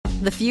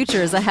The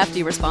future is a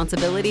hefty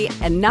responsibility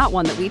and not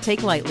one that we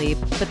take lightly.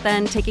 But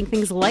then taking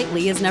things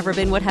lightly has never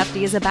been what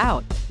Hefty is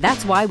about.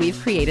 That's why we've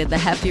created the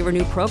Hefty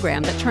Renew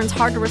program that turns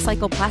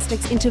hard-to-recycle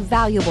plastics into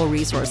valuable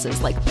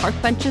resources like park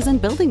benches and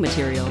building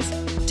materials.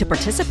 To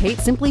participate,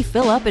 simply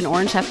fill up an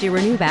orange Hefty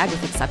Renew bag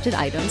with accepted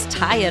items,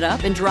 tie it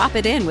up, and drop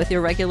it in with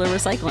your regular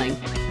recycling.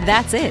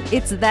 That's it.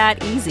 It's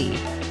that easy.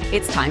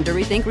 It's time to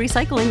rethink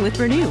recycling with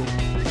Renew.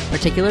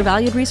 Particular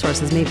valued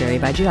resources may vary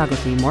by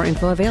geography. More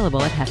info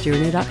available at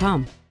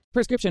heftyrenew.com.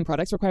 Prescription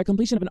products require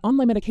completion of an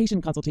online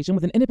medication consultation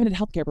with an independent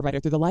healthcare provider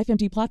through the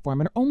LifeMD platform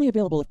and are only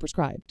available if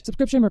prescribed.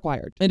 Subscription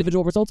required.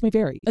 Individual results may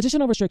vary.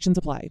 Additional restrictions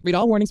apply. Read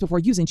all warnings before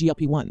using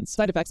GLP-1s.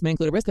 Side effects may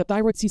include a risk of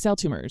thyroid C-cell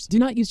tumors. Do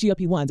not use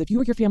GLP-1s if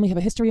you or your family have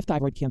a history of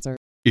thyroid cancer.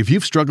 If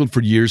you've struggled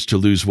for years to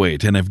lose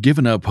weight and have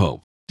given up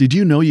hope, did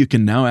you know you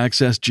can now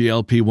access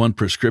GLP-1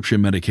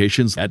 prescription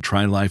medications at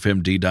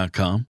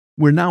TryLifeMD.com?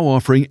 We're now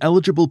offering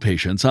eligible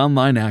patients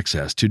online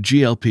access to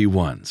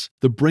GLP-1s,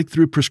 the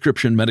breakthrough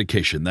prescription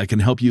medication that can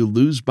help you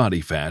lose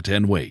body fat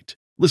and weight.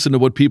 Listen to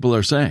what people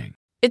are saying.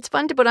 It's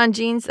fun to put on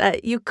jeans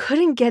that you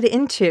couldn't get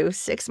into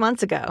 6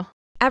 months ago.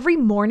 Every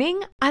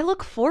morning, I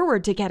look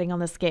forward to getting on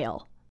the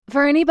scale.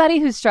 For anybody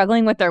who's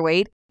struggling with their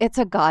weight, it's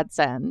a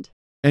godsend.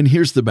 And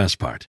here's the best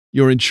part.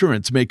 Your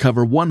insurance may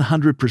cover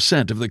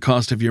 100% of the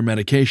cost of your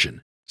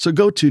medication. So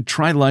go to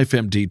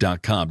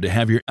TryLifeMD.com to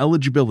have your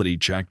eligibility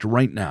checked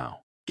right now.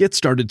 Get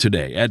started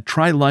today at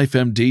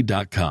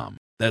TryLifeMD.com.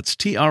 That's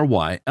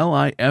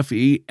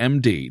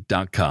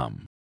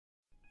TryLifeMD.com.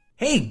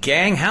 Hey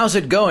gang, how's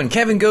it going?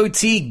 Kevin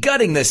Goatee,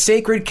 gutting the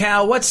sacred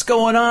cow. What's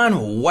going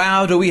on?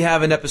 Wow, do we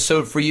have an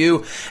episode for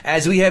you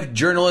as we have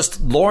journalist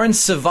Lauren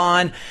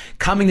Sivan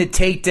coming to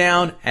take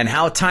down, and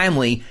how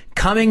timely,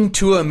 Coming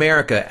to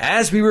America.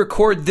 As we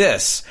record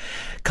this,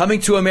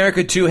 Coming to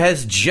America 2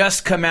 has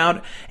just come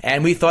out,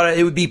 and we thought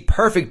it would be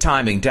perfect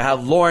timing to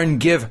have Lauren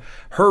give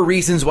her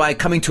reasons why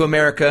Coming to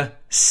America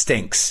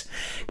stinks.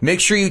 Make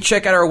sure you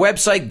check out our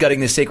website,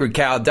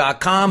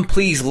 guttingthesacredcow.com.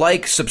 Please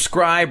like,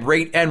 subscribe,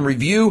 rate, and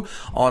review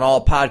on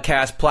all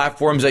podcast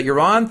platforms that you're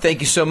on. Thank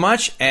you so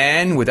much.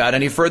 And without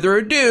any further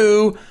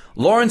ado,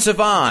 Lauren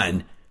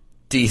Sivan,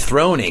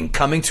 dethroning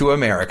Coming to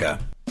America.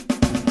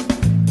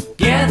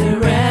 Gather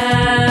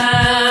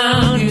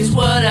round, here's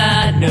what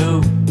I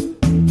know.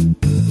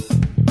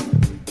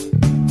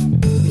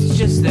 It's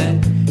just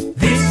that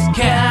this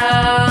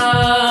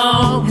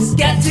cow has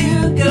got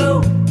to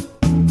go.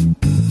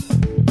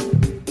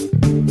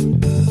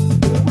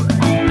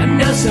 I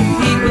know some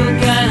people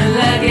kinda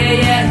like it,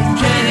 yeah, it's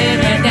trending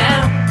right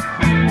now.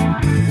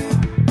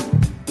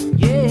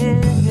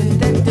 Yeah,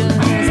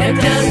 that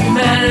doesn't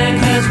matter,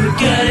 cause we're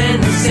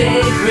gutting the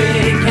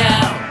sacred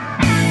cow.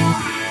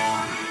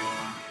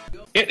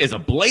 It is a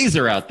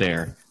blazer out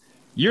there.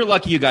 You're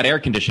lucky you got air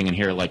conditioning in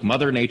here like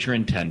Mother Nature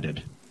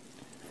intended.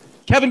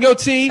 Kevin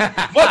Goatee,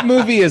 what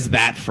movie is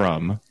that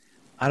from?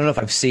 I don't know if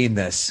I've seen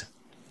this.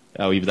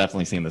 Oh, you've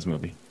definitely seen this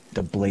movie.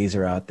 The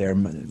blazer out there,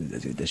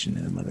 the addition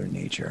to Mother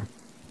Nature.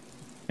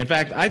 In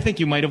fact, I think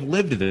you might have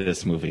lived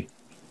this movie.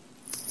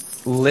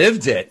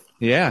 Lived it?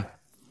 Yeah.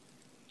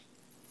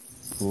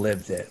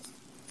 Lived it.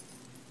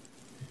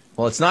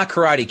 Well, it's not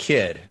Karate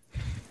Kid.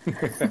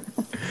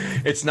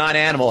 It's not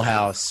Animal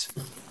House.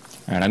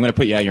 All right, I'm going to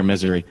put you out of your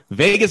misery.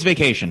 Vegas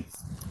Vacation.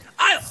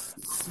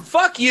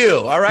 Fuck you,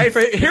 all right?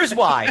 Here's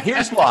why.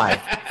 Here's why.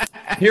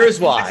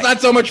 It's not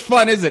so much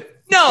fun, is it?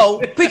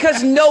 No,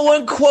 because no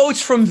one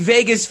quotes from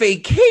Vegas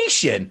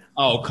Vacation.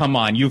 Oh, come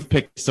on. You've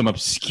picked some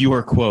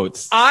obscure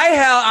quotes.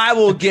 I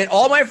will get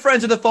all my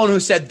friends on the phone who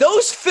said,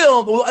 those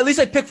films, well, at least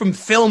I pick from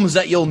films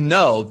that you'll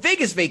know.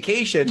 Vegas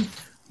Vacation,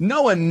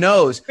 no one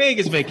knows.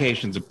 Vegas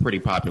Vacation's a pretty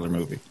popular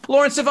movie.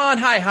 Lauren Sivan,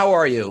 hi, how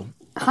are you?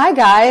 Hi,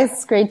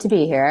 guys. Great to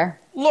be here.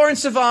 Lauren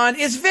Sivan,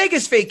 is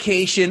Vegas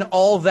Vacation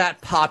all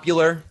that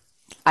popular?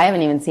 I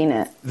haven't even seen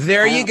it.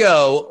 There you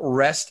go.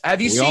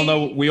 Have you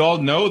seen? We all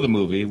know the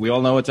movie. We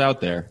all know it's out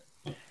there.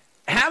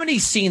 How many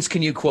scenes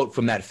can you quote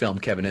from that film,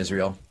 Kevin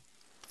Israel?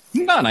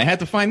 None. I had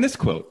to find this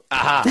quote.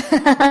 Aha.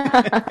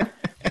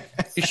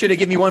 You should have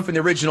given me one from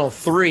the original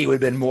 3. Would have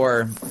been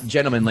more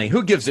gentlemanly.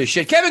 Who gives a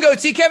shit? Kevin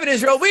Goatee, Kevin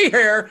Israel,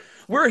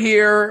 we're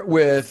here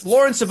with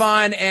Lauren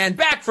Sivan and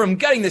back from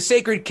Gutting the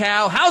Sacred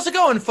Cow. How's it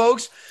going,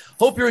 folks?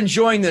 Hope you're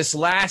enjoying this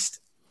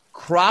last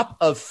crop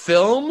of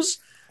films.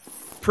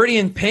 Pretty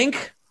in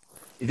Pink.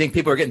 You think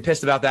people are getting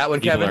pissed about that one,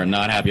 Kevin? People are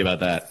not happy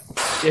about that.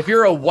 If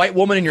you're a white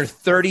woman in your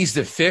 30s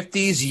to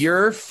 50s,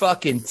 your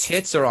fucking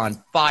tits are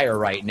on fire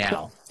right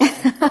now.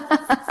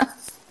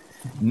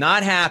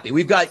 Not happy.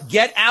 We've got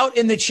Get Out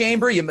in the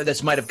Chamber.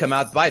 This might have come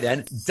out by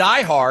then.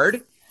 Die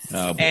Hard.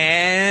 Oh,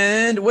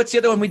 and what's the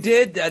other one we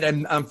did that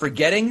I'm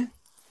forgetting?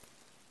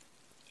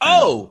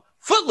 Oh,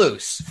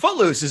 Footloose.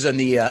 Footloose is in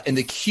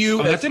the queue.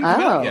 Oh, that's in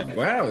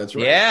Wow, that's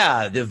right.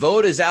 Yeah, the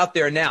vote is out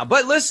there now.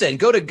 But listen,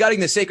 go to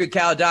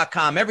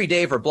guttingthesacredcow.com every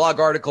day for blog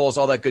articles,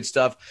 all that good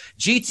stuff.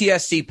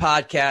 GTSC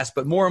podcast.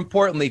 But more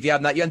importantly, if you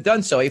have not yet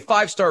done so, a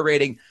 5-star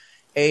rating,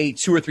 a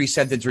 2 or 3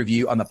 sentence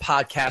review on the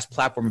podcast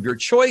platform of your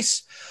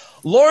choice.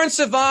 Lauren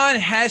Sivan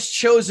has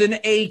chosen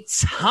a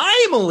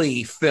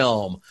timely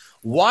film.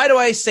 Why do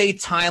I say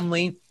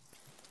timely?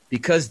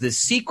 Because the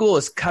sequel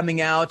is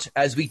coming out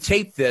as we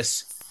tape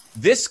this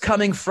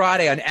coming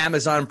Friday on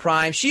Amazon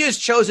Prime. She has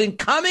chosen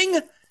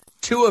Coming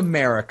to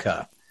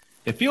America.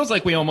 It feels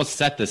like we almost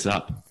set this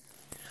up.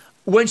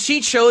 When she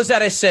chose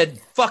that, I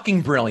said,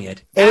 fucking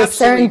brilliant. It was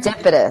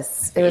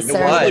serendipitous. It was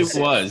serendipitous.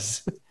 It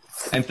was.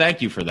 And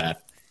thank you for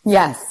that.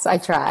 Yes, I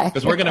try.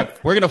 Because we're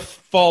gonna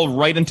fall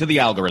right into the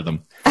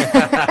algorithm.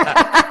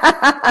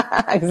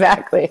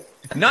 Exactly.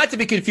 Not to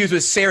be confused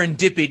with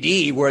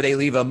Serendipity, where they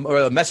leave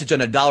a message on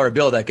a dollar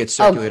bill that gets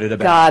circulated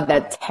about. God,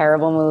 that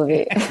terrible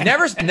movie.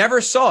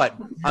 Never saw it.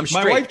 I'm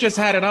straight. My wife just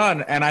had it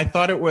on, and I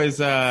thought it was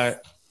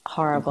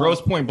horrible.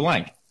 Grosse Pointe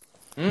Blank.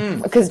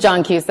 Because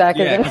John Cusack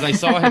is in it. Yeah, because I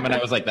saw him, and I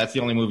was like, that's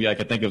the only movie I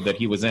could think of that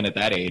he was in at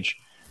that age.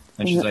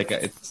 And she's like,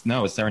 it's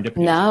Serendipity.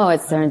 No,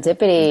 it's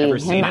Serendipity. I've never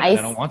seen it. I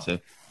don't want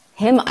to.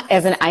 Him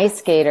as an ice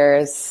skater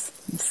is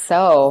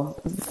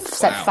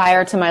set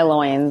fire to my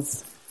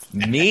loins.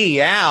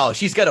 Meow.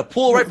 She's got a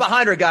pool right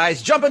behind her,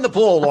 guys. Jump in the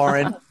pool,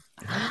 Lauren.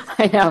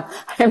 I know.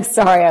 I'm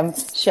sorry I'm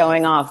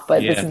showing off,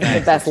 but this is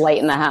the best light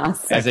in the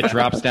house. As it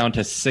drops down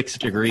to 6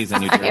 degrees in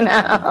New Jersey. I know.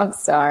 I'm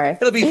sorry.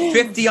 It'll be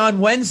 50 on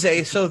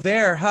Wednesday, so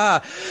there, huh?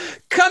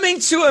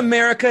 Coming to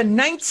America,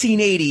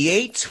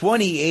 1988,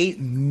 $28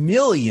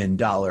 million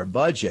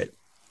budget.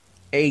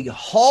 A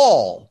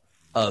haul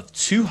of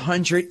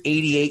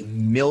 $288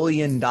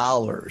 million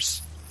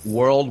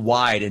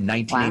worldwide in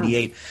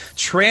 1988. Wow.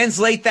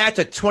 Translate that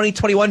to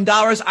 2021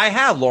 dollars. I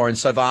have, Lauren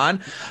Savan.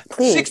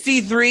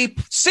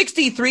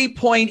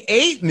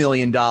 $63.8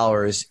 million in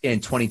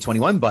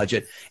 2021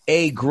 budget.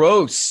 A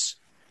gross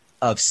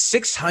of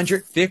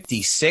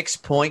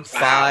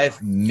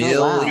 $656.5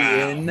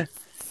 million.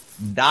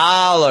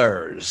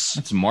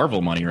 That's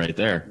Marvel money right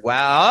there.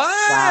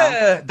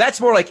 Wow.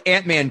 That's more like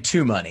Ant-Man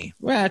 2 money.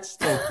 Well, that's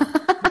still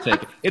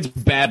take it. It's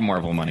bad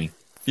Marvel money.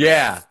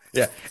 Yeah.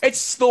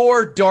 It's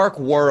Thor Dark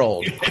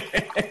World.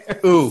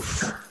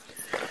 Oof.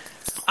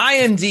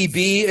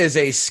 IMDb is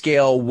a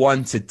scale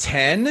 1 to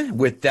 10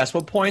 with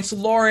decimal points.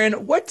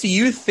 Lauren, what do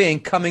you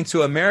think Coming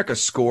to America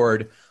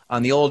scored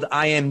on the old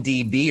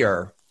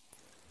IMDb-er?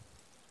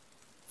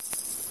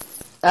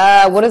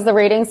 What is the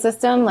rating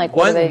system? Like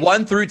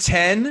 1 through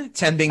 10,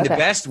 10 being the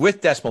best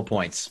with decimal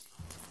points.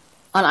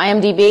 On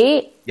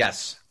IMDb?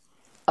 Yes.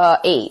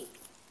 8.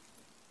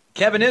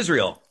 Kevin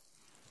Israel.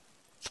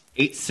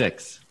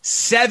 8.6.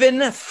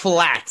 7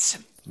 flat.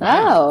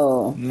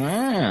 Oh.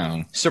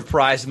 Wow.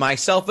 Surprised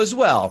myself as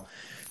well.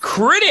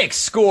 Critics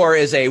score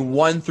is a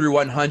 1 through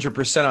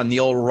 100% on the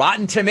old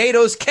Rotten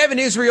Tomatoes. Kevin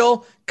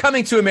Israel,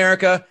 Coming to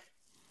America.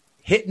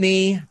 Hit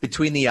me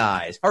between the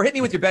eyes. Or hit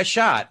me with your best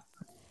shot.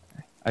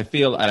 I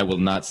will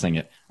not sing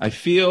it. I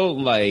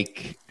feel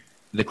like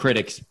the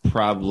critics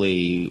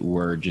probably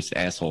were just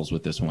assholes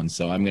with this one.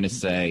 So I'm going to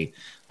say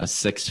a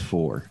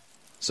 6.4.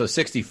 So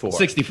 64.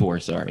 64,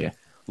 sorry. Yeah.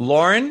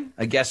 Lauren,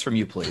 a guess from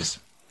you, please.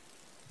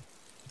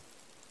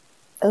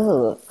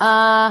 Ooh,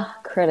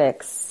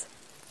 critics.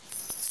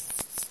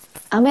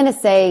 I'm going to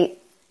say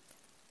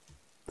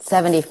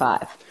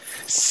 75.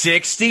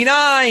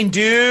 69,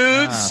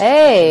 dudes.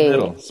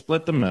 Hey.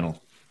 Split the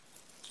middle.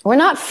 We're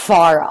not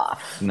far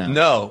off.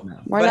 No.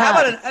 But how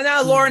about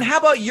now, Lauren, how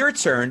about your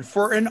turn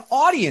for an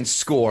audience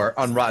score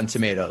on Rotten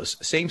Tomatoes?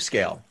 Same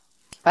scale.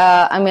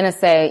 I'm going to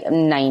say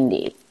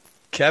 90.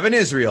 Kevin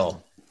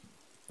Israel.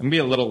 I'm going to be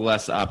a little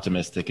less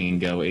optimistic and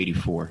go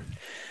 84.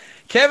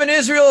 Kevin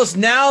Israel is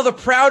now the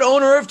proud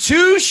owner of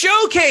 2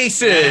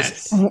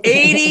 showcases. Yes.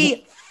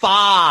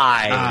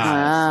 85.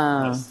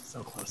 Wow.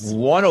 So close.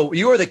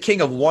 You are the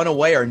king of one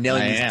away or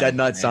nailing these dead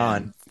nuts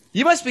on.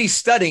 You must be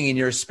studying in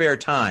your spare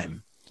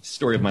time.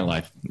 Story of my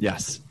life.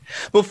 Yes.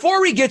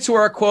 Before we get to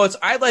our quotes,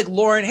 I'd like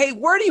Lauren, hey,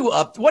 what are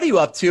you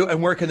up to,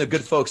 and where can the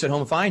good folks at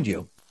home find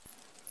you?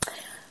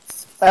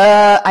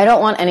 I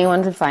don't want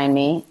anyone to find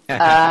me.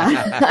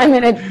 I'm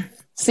in a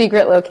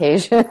secret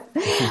location.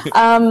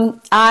 I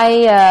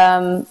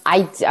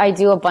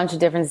do a bunch of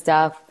different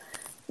stuff.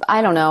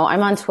 I don't know.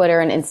 I'm on Twitter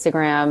and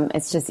Instagram.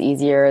 It's just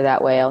easier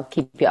that way. I'll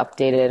keep you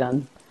updated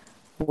on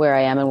where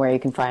I am and where you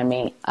can find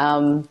me.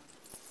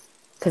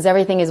 Because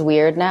everything is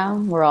weird now.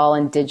 We're all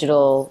in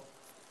digital,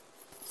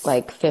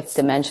 like, fifth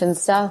dimension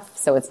stuff.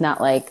 So it's not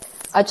like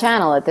a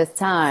channel at this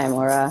time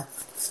or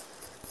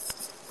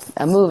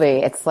a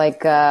movie. It's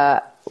like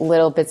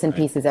little bits and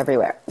pieces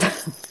everywhere.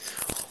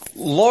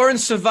 Lauren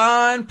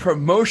Savan,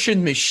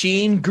 promotion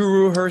machine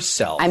guru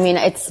herself. I mean,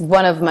 it's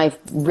one of my...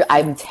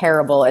 I'm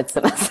terrible at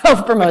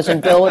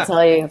self-promotion. Bill will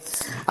tell you,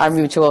 our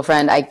mutual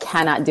friend, I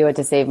cannot do it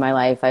to save my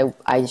life.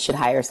 I should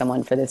hire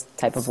someone for this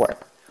type of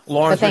work.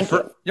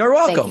 You're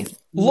welcome.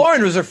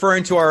 Lauren was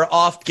referring to our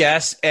off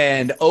guest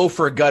and O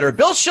for Gutter,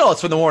 Bill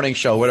Schultz from The Morning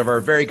Show, one of our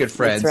very good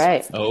friends.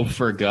 That's right. O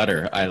for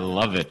Gutter. I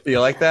love it.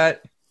 You like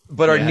that?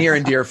 But our near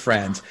and dear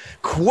friends.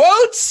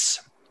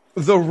 Quotes...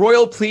 The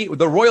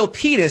royal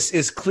penis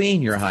is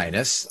clean, Your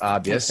Highness.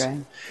 Obvious. Okay.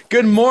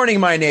 Good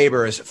morning, my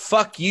neighbors.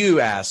 Fuck you,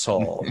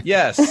 asshole.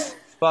 Yes.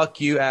 Fuck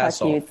you,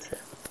 asshole.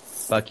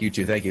 Fuck you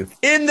too. Thank you.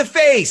 In the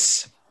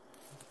face.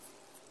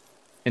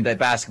 In that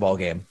basketball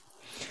game.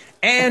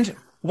 And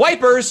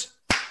Wipers.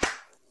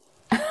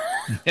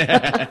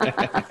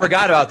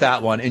 Forgot about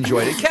that one.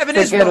 Enjoyed it. Kevin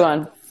It's a Israel. good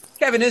one.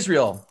 Kevin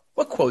Israel.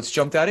 What quotes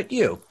jumped out at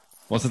you?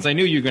 Well, since I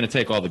knew you were going to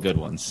take all the good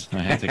ones,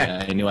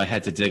 I knew I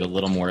had to dig a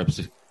little more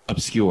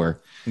obscure.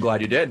 I'm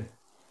glad you did.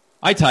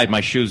 I tied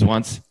my shoes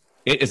once.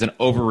 It is an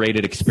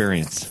overrated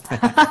experience.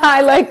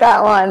 I like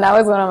that one. That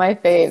was one of my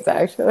faves,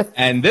 actually.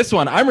 And this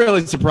one, I'm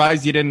really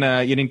surprised you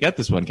didn't get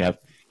this one, Kev.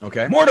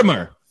 Okay.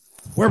 Mortimer,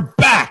 we're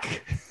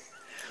back.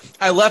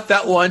 I left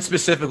that one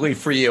specifically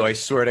for you. I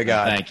swear to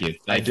God. Thank you.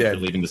 Thank you for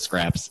leaving the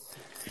scraps.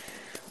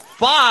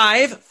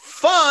 5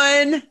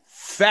 fun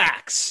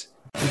facts.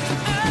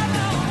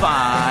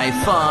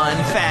 5 fun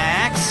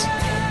facts.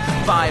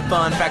 5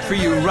 fun facts for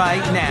you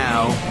right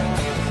now.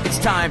 It's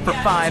time for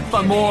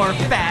 5 more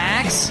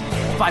facts.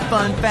 5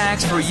 fun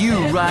facts for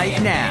you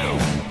right now.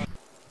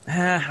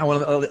 I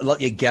want to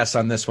let you guess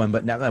on this one,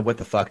 but now what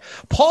the fuck?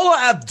 Paula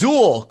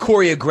Abdul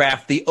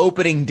choreographed the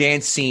opening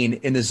dance scene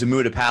in the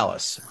Zamunda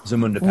Palace.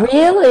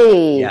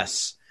 Really?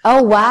 Yes.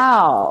 Oh,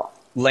 wow.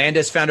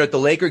 Landis found her at the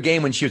Laker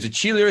game when she was a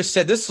cheerleader,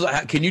 said,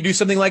 can you do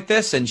something like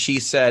this? And she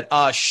said,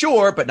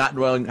 sure, but not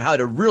knowing how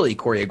to really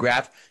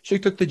choreograph. She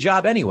took the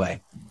job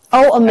anyway.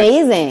 Oh,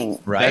 amazing.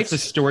 Right? That's the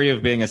story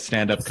of being a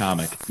stand-up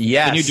comic.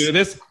 Yes. Can you do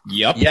this?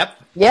 Yep.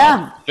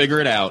 Yeah. Figure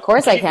it out. Of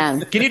course I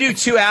can. Can you do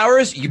 2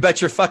 hours? You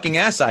bet your fucking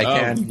ass I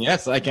can.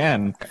 Yes, I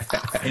can.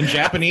 In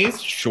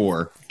Japanese?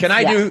 Sure. Can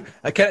I do,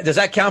 does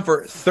that count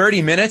for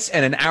 30 minutes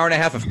and an hour and a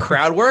half of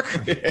crowd work?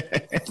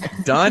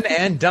 Done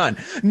and done.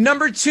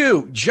 Number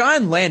 2,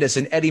 John Landis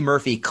and Eddie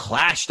Murphy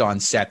clashed on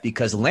set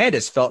because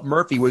Landis felt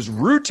Murphy was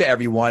rude to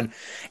everyone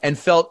and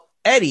felt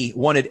Eddie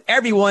wanted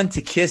everyone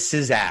to kiss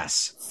his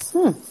ass.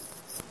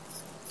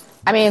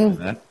 I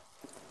mean,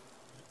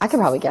 I could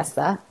probably guess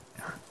that.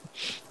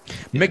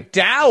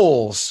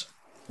 McDowell's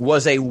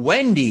was a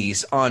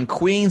Wendy's on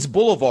Queens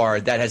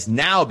Boulevard that has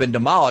now been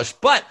demolished,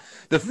 but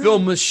the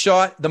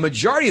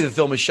majority of the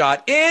film was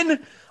shot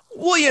in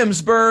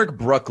Williamsburg,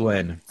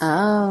 Brooklyn.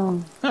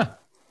 Oh.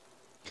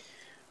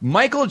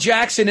 Michael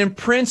Jackson and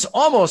Prince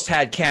almost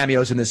had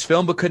cameos in this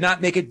film, but could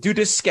not make it due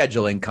to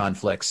scheduling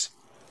conflicts.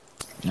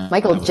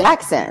 Michael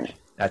Jackson.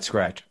 That's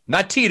correct.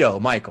 Not Tito,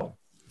 Michael.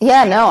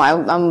 Yeah,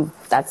 no,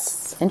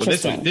 that's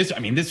interesting.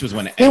 This was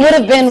when he would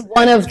have been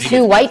one of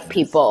 2 white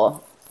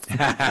people.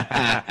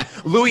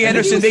 Louis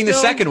Anderson being the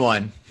second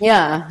one.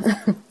 Yeah.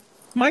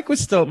 Mike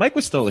was still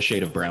a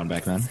shade of brown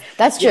back then.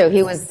 That's true.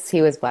 He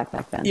was black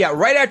back then. Yeah,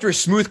 right after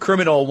Smooth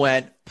Criminal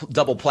went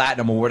double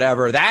platinum or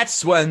whatever,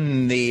 that's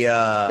when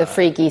the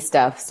freaky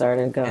stuff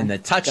started going. And the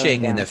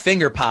touching and the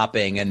finger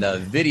popping and the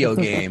video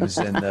games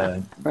and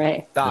the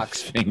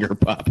docs. Finger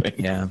popping.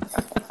 Yeah.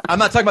 I'm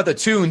not talking about the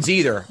tunes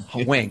either.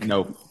 Wink.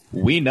 No,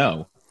 we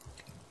know.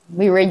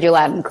 We read you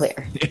loud and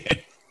clear.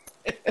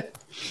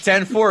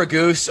 10-4,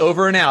 Goose.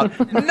 Over and out.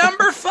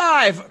 Number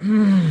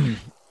 5.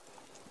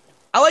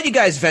 I'll let you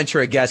guys venture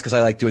a guess because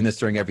I like doing this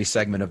during every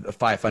segment of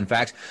 5 fun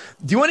facts.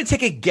 Do you want to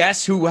take a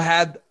guess who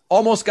had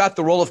almost got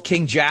the role of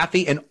King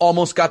Jaffe and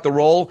almost got the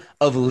role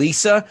of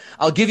Lisa?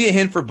 I'll give you a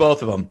hint for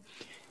both of them.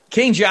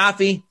 King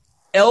Jaffe,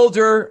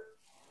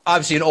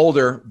 obviously an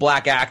older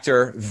black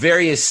actor,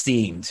 very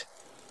esteemed.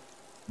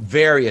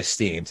 Very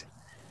esteemed.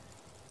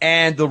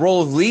 And the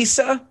role of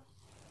Lisa,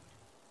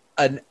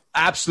 an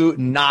absolute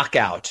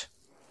knockout.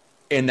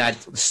 In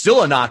that,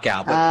 still a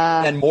knockout,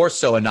 but then more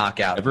so a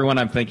knockout. Everyone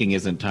I'm thinking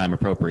isn't time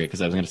appropriate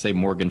because I was going to say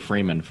Morgan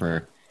Freeman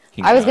for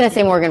King I was going Jaffe, to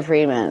say Morgan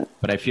Freeman.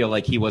 but I feel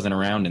like he wasn't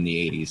around in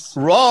the 80s.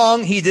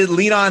 Wrong. He did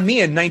Lean on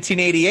Me in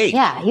 1988.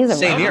 Yeah, he's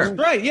Same around. year.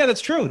 Right, yeah,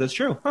 that's true. That's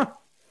true. Huh.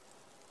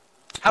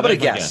 How about a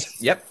That's my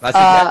guess? Yep, that's a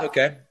guess.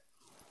 Okay.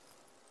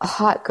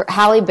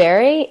 Halle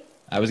Berry?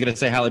 I was going to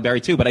say Halle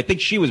Berry too, but I think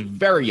she was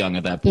very young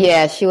at that point.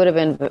 Yeah, she would have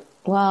been.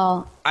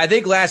 Well, I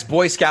think Last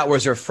Boy Scout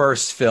was her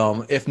first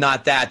film. If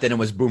not that, then it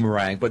was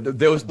Boomerang. But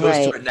those two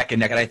are neck and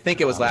neck. And I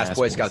think it was Last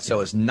Boy Scout, so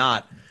it's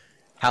not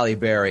Halle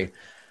Berry.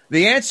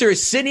 The answer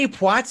is Sidney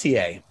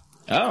Poitier.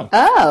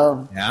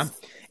 Oh. Yeah.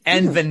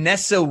 And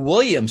Vanessa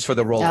Williams for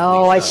the role.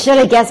 Oh, I should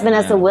have guessed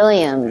Vanessa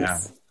Williams. Yeah,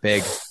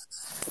 big.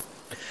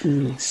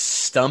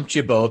 Stumped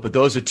you both, but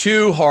those are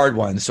 2 hard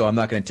ones, so I'm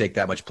not going to take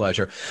that much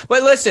pleasure.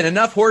 But listen,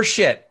 enough horse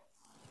shit.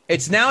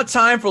 It's now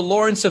time for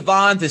Lauren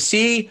Sivan to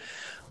see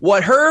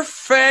what our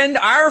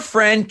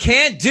friend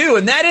can't do,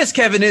 and that is,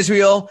 Kevin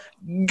Israel,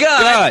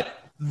 gut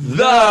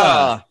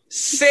the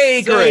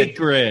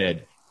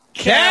sacred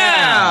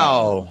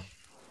cow.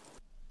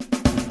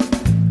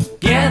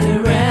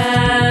 Gather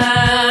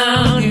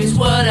round, here's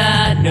what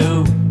I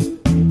know.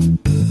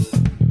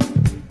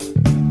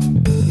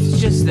 It's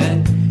just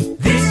that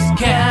this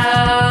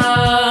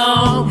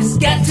cow has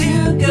got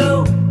to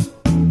go.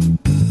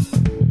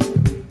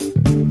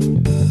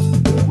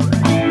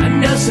 I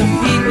know some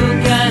people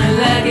kinda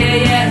like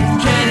it, yeah,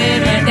 it's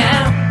trending right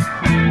now.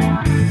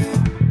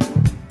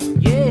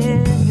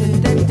 Yeah,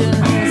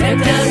 that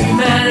doesn't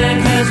matter,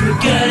 'cause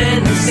we're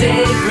gutting the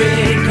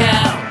sacred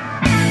cow.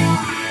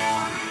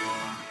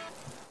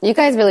 You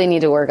guys really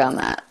need to work on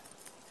that.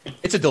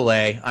 It's a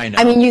delay, I know.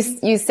 I mean, you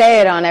say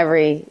it on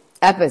every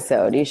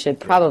episode. You should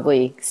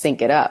probably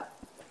sync it up.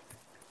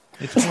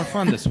 It's more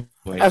fun this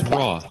way. It's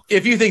raw.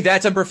 If you think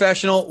that's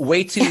unprofessional,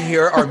 wait till you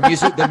hear our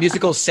the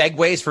musical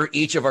segues for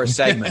each of our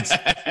segments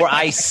where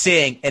I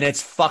sing, and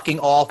it's fucking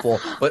awful.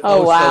 But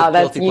wow, so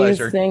that's guilty you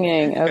pleasure.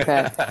 singing.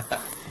 Okay.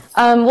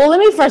 Well, let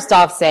me first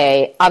off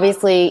say,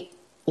 obviously,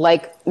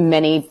 like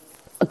many,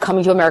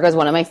 Coming to America is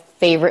one of my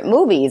favorite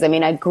movies. I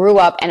mean, I grew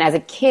up, and as a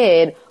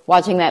kid,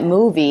 watching that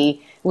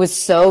movie was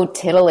so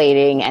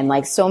titillating, and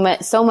like so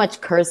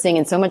much cursing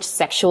and so much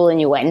sexual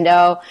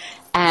innuendo.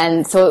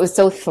 And so it was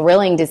so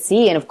thrilling to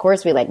see. And of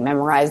course we like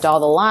memorized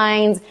all the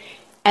lines,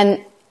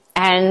 and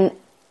I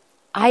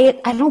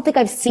don't think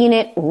I've seen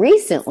it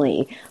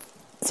recently.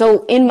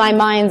 So in my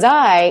mind's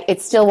eye,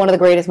 it's still one of the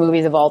greatest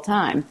movies of all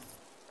time.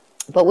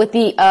 But with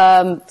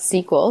the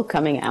sequel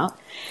coming out,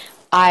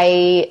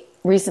 I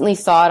recently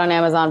saw it on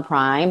Amazon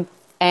Prime,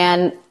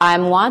 and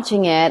I'm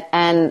watching it,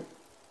 and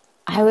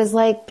I was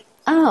like,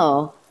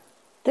 oh,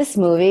 this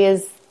movie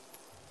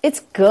it's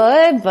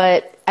good,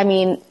 but I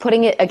mean,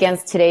 putting it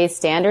against today's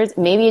standards,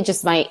 maybe it's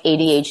just my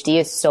ADHD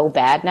is so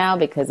bad now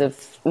because of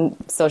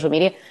social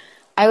media.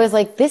 I was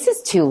like, this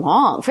is too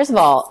long. First of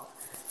all,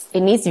 it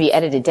needs to be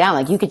edited down.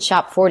 Like, you could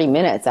chop 40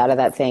 minutes out of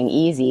that thing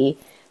easy.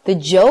 The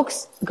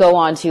jokes go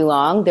on too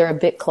long. They're a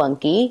bit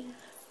clunky.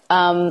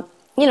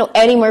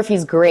 Eddie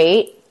Murphy's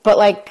great, but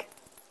like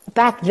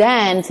back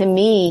then, to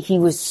me, he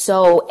was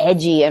so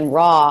edgy and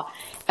raw.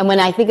 And when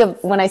I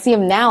see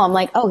him now, I'm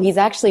like, oh, he's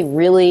actually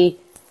really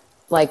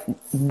like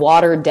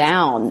watered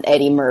down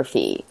Eddie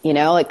Murphy,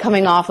 like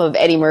coming off of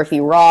Eddie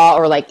Murphy Raw,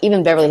 or like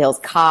even Beverly Hills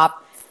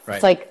Cop. Right.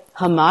 It's like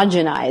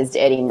homogenized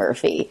Eddie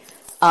Murphy.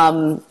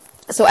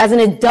 So as an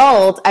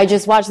adult, I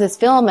just watched this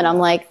film and I'm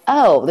like,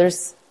 oh,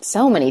 there's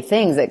so many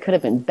things that could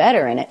have been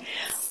better in it.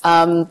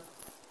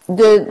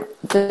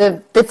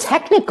 The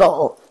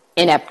technical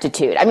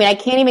ineptitude. I mean, I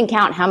can't even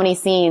count how many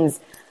scenes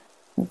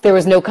there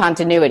was no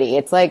continuity.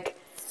 It's like,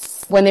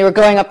 when they were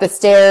going up the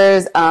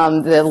stairs,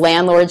 the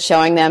landlord's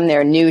showing them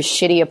their new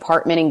shitty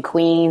apartment in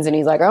Queens, and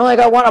he's like, I only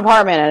got one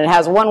apartment, and it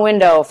has one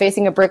window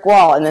facing a brick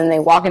wall. And then they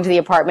walk into the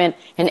apartment,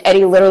 and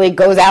Eddie literally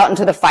goes out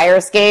into the fire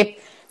escape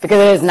because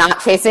it is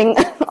not facing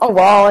a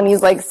wall, and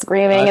he's like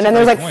screaming. And then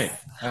there's like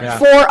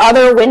four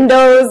other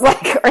windows,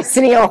 like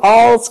Arsenio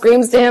Hall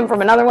screams to him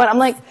from another one. I'm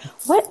like,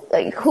 what?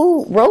 Like,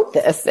 who wrote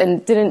this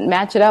and didn't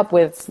match it up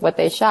with what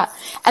they shot?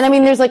 And I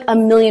mean, there's like a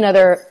million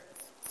other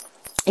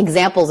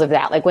examples of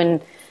that. Like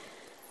when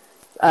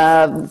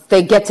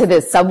they get to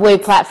the subway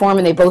platform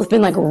and they've both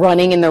been like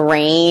running in the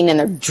rain and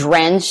they're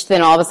drenched,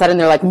 then all of a sudden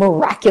they're like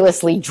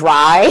miraculously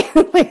dry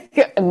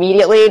like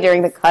immediately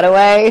during the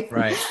cutaway.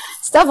 Right.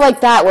 Stuff like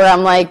that where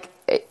I'm like,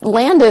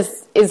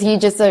 Landis, is he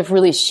just a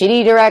really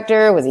shitty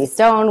director? Was he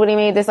stoned when he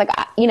made this? Like,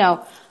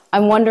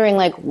 I'm wondering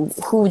like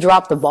who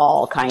dropped the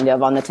ball kind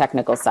of on the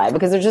technical side,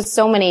 because there's just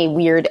so many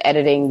weird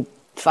editing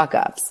fuck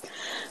ups.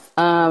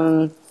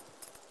 I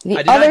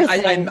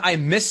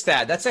missed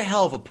that. That's a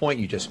hell of a point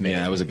you just made.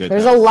 Yeah, that was a good.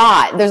 There's a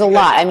lot.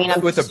 I mean,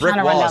 I'm with the brick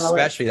wall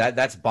especially. The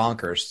that's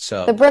bonkers.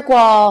 So the brick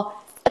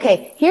wall.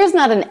 Okay, here's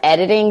not an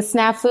editing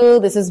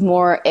snafu. This is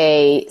more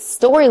a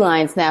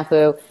storyline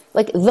snafu.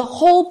 Like, the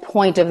whole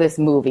point of this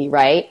movie,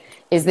 right,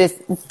 is this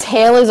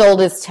tale as old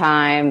as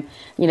time.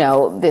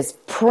 This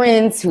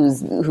prince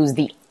who's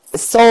the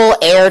sole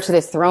heir to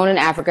this throne in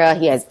Africa.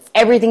 He has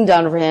everything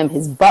done for him.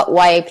 His butt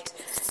wiped.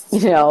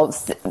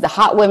 The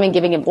hot women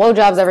giving him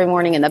blowjobs every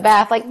morning in the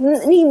bath. Like,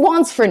 he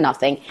wants for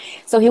nothing.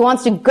 So he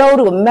wants to go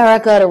to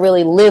America to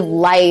really live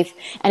life.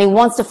 And he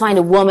wants to find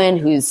a woman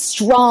who's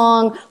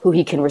strong, who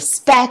he can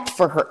respect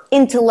for her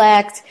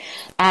intellect.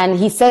 And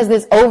he says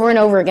this over and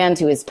over again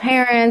to his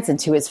parents and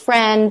to his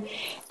friend.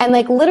 And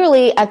like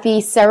literally at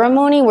the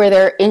ceremony where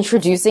they're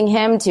introducing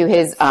him to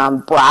his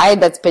bride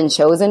that's been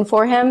chosen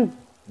for him.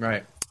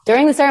 Right.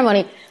 During the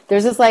ceremony,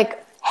 there's this like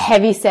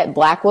heavy-set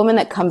black woman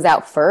that comes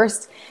out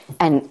first,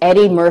 and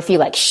Eddie Murphy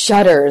like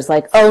shudders,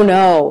 like, oh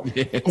no,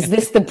 is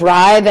this the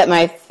bride that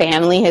my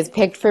family has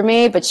picked for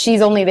me? But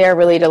she's only there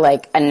really to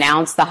like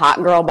announce the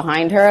hot girl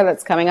behind her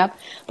that's coming up.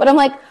 But I'm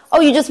like,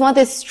 oh, you just want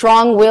this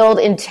strong-willed,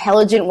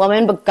 intelligent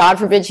woman, but God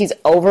forbid she's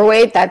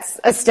overweight. That's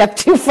a step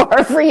too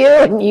far for you,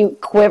 and you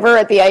quiver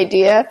at the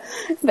idea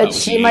that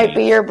she might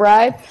be your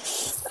bride.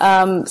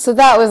 So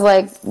that was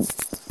like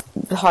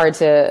hard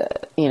to,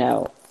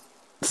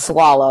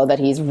 swallow, that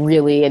he's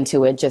really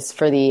into it just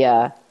for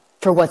the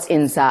for what's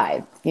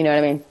inside. You know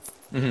what I mean?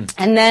 Mm-hmm.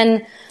 And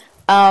then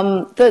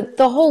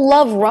the whole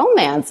love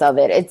romance of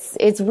it,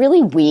 it's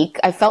really weak.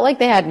 I felt like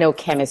they had no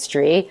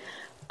chemistry.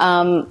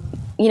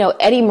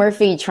 Eddie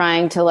Murphy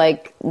trying to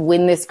like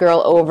win this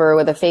girl over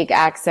with a fake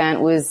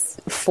accent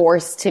was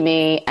forced to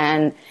me,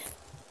 and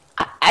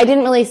I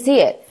didn't really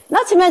see it.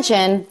 Not to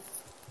mention,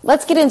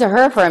 let's get into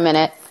her for a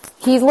minute.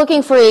 He's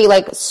looking for a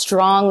like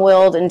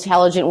strong-willed,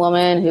 intelligent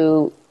woman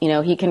who,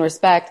 he can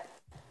respect.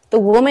 The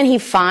woman he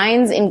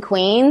finds in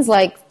Queens,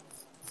 like,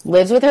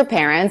 lives with her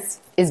parents,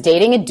 is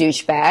dating a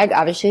douchebag.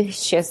 Obviously,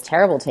 she has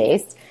terrible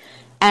taste.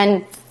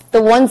 And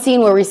the one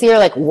scene where we see her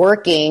like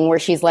working, where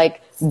she's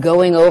like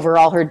going over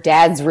all her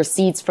dad's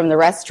receipts from the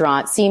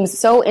restaurant, seems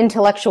so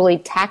intellectually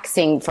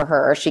taxing for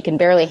her. She can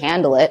barely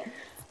handle it.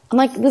 I'm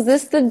like, was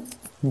this the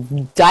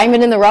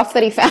diamond in the rough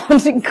that he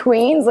found in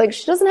Queens? Like,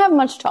 she doesn't have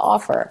much to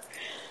offer.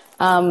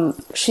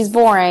 She's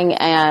boring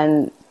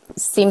and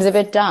seems a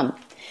bit dumb.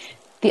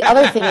 The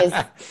other thing is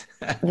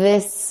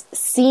this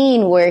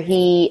scene where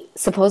he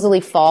supposedly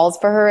falls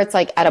for her. It's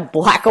like at a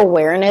Black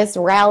awareness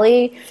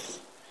rally.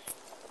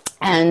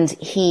 And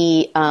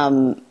he,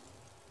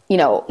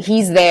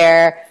 he's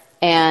there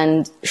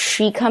and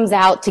she comes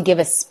out to give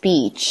a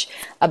speech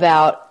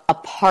about a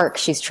park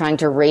she's trying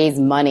to raise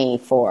money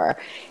for.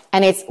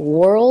 And it's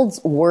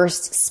world's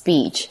worst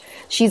speech.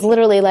 She's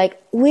literally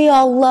like, we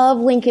all love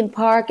Lincoln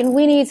Park and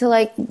we need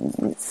to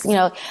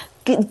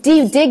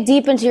dig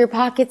deep into your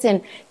pockets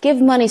and give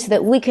money so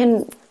that we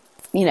can,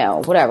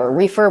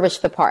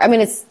 refurbish the park. I mean,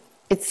 it's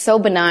so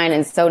benign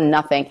and so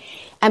nothing.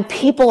 And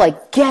people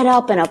like get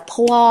up and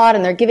applaud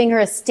and they're giving her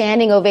a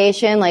standing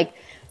ovation. Like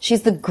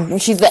she's the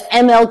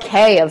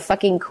MLK of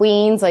fucking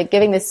Queens, like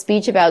giving this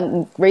speech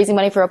about raising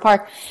money for a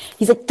park.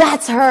 He's like,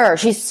 that's her.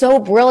 She's so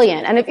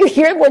brilliant. And if you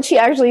hear what she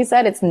actually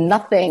said, it's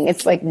nothing.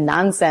 It's like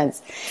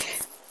nonsense.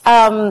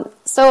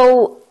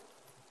 So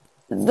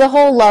the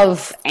whole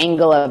love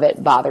angle of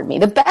it bothered me.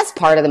 The best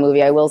part of the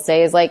movie, I will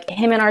say, is like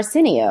him and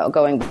Arsenio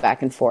going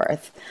back and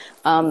forth.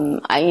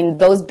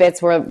 Those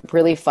bits were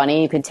really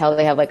funny. You could tell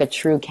they have like a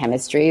true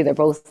chemistry. They're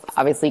both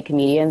obviously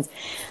comedians.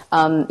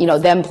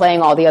 Them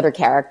playing all the other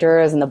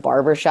characters in the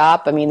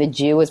barbershop. I mean, the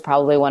Jew was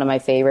probably one of my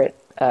favorite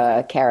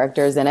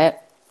characters in it.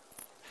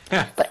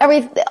 Yeah. But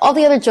all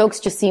the other jokes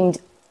just seemed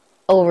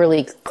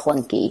overly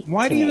clunky.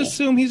 Why do you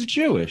assume he's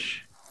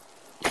Jewish?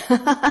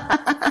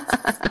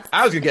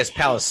 I was going to guess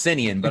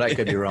Palestinian, but I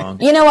could be wrong.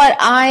 You know what?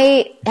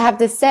 I have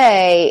to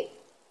say,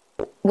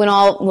 when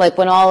all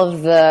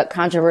of the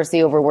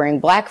controversy over wearing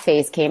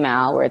blackface came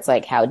out, where it's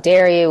like, how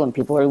dare you, when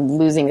people were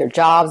losing their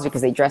jobs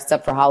because they dressed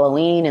up for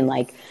Halloween and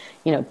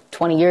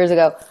 20 years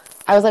ago,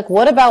 I was like,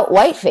 what about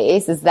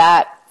whiteface? Is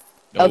that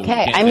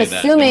okay? I'm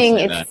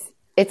assuming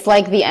it's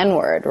like the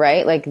N-word,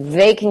 right? Like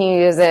they can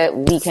use it,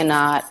 we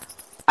cannot.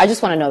 I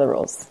just want to know the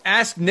rules.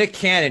 Ask Nick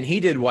Cannon. He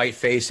did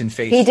whiteface and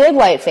face. He did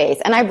whiteface,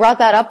 and I brought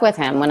that up with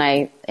him when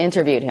I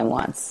interviewed him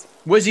once.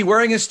 Was he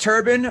wearing his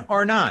turban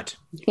or not?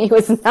 He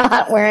was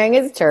not wearing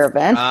his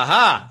turban.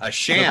 Aha, a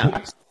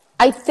sham.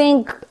 I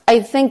think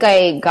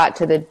I got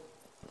to the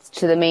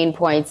main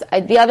points.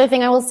 The other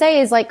thing I will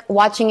say is, like,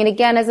 watching it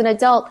again as an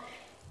adult,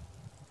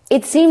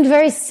 it seemed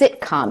very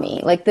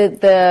sitcom-y. Like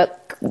the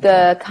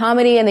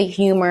comedy and the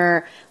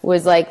humor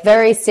was like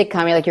very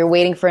sitcom-y, like you're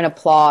waiting for an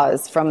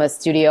applause from a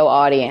studio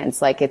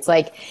audience. Like it's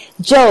like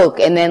joke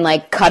and then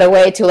like cut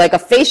away to like a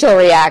facial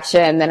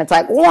reaction, then it's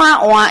like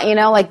wah wah,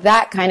 like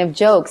that kind of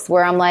jokes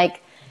where I'm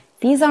like,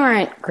 these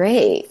aren't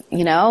great,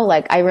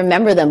 like I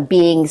remember them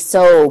being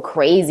so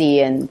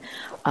crazy and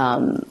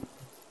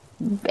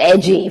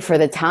edgy for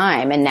the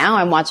time, and now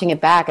I'm watching it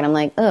back and I'm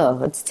like,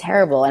 oh, it's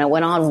terrible, and it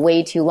went on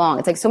way too long.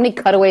 It's like so many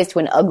cutaways to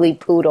an ugly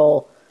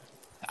poodle.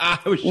 I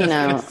was just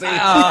going to say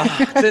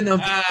it's in the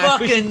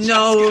fucking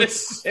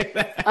notes.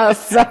 Oh,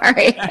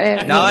 sorry.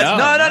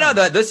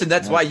 No. Listen,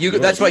 that's why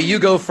you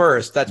go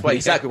first. That's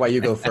exactly why you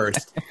go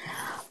first.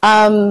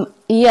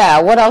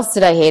 Yeah. What else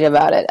did I hate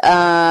about it?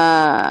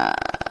 I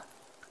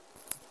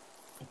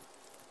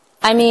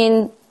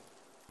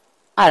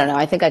don't know.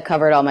 I think I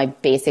covered all my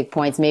basic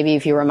points. Maybe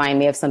if you remind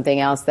me of something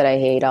else that I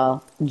hate,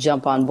 I'll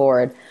jump on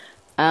board.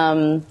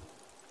 But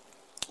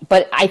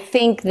I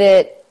think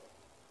that,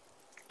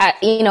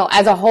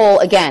 as a whole,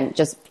 again,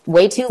 just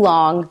way too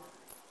long.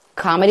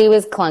 Comedy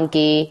was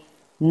clunky.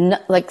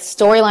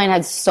 Storyline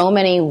had so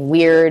many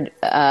weird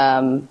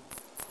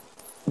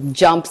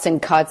jumps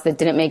and cuts that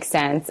didn't make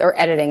sense, or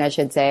editing, I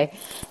should say.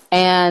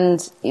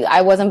 And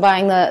I wasn't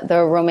buying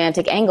the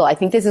romantic angle. I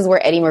think this is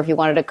where Eddie Murphy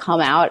wanted to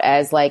come out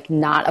as like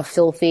not a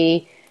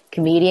filthy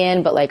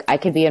comedian, but like I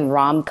could be in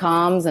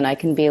rom-coms and I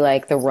can be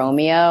like the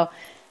Romeo.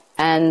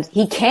 And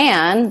he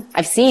can.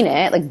 I've seen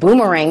it. Like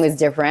Boomerang was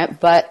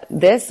different, but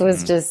this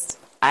was just,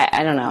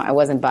 I don't know. I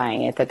wasn't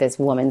buying it that this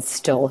woman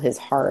stole his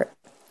heart.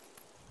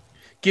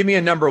 Give me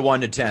a number 1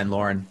 to 10,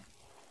 Lauren.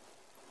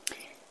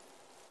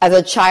 As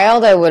a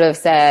child, I would have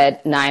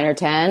said 9 or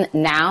 10.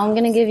 Now I'm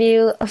going to give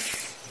you a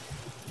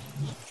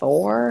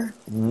 4.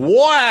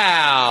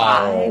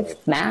 Wow.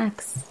 5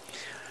 max.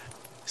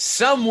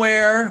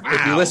 Somewhere,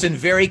 if you listen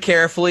very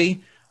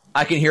carefully,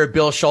 I can hear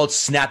Bill Schultz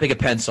snapping a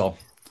pencil.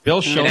 Bill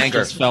Schultz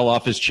just fell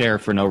off his chair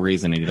for no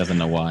reason, and he doesn't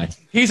know why.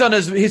 He's one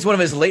of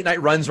his late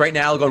night runs right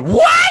now, going,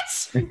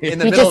 "What?" in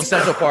the middle of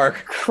Central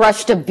Park.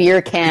 Crushed a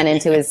beer can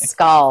into his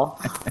skull.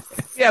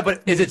 Yeah,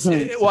 but is it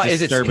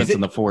disturbance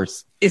in the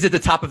force? Is it the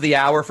top of the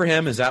hour for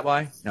him? Is that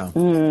why? No.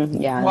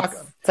 Yeah,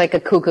 it's like a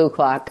cuckoo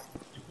clock.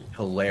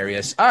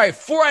 Hilarious. All right,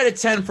 4 out of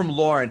 10 from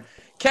Lauren.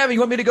 Kevin, you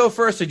want me to go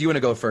first, or do you want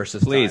to go first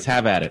this time? Please,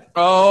 have at it.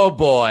 Oh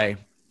boy.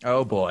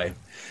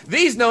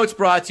 These notes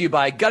brought to you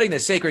by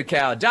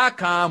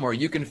guttingthesacredcow.com, where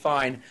you can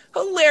find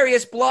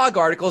hilarious blog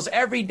articles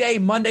every day,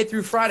 Monday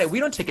through Friday. We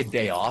don't take a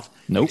day off,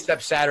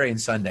 except Saturday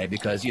and Sunday,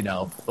 because,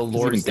 the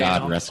Lord is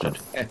God rested.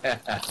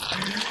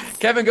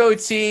 Kevin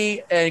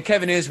Goatee and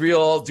Kevin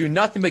Israel do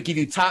nothing but give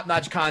you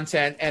top-notch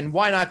content, and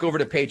why not go over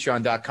to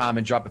patreon.com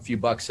and drop a few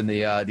bucks in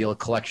the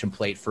collection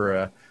plate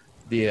for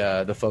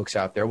the folks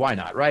out there? Why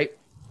not, right?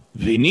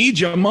 They need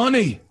your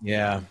money.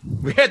 Yeah.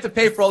 We had to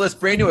pay for all this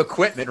brand new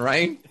equipment,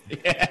 right?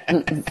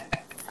 Yeah.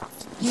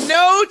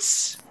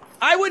 Notes.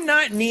 I would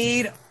not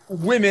need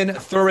women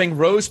throwing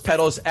rose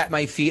petals at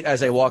my feet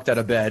as I walked out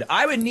of bed.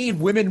 I would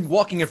need women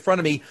walking in front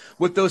of me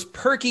with those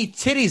perky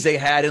titties they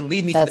had and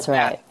lead me to the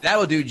bath. That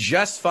will do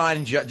just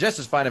fine, just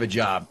as fine of a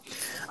job.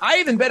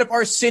 I even bet if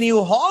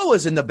Arsenio Hall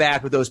was in the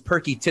back with those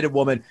perky titted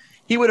women,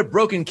 he would have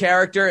broken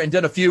character and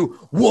done a few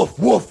woof,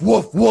 woof,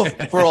 woof, woof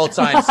for all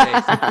time's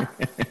sake.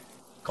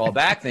 Call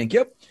back, thank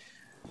you.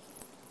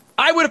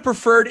 I would have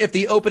preferred if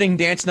the opening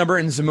dance number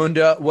in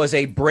Zamunda was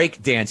a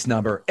break dance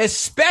number,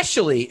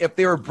 especially if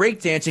they were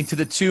break dancing to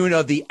the tune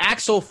of the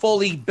Axel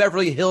Foley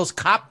Beverly Hills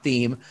Cop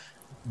theme,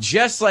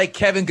 just like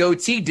Kevin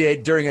Goatee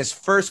did during his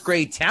first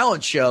grade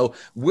talent show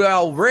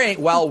while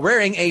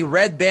wearing a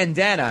red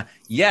bandana.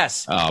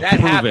 Yes,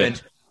 that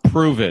happened.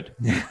 Prove it.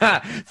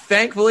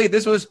 Thankfully,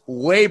 this was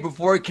way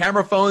before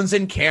camera phones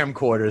and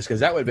camcorders,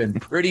 because that would have been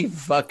pretty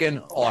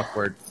fucking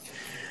awkward.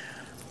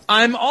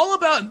 I'm all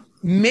about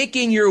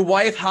making your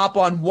wife hop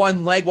on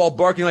one leg while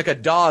barking like a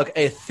dog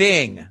a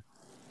thing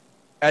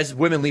as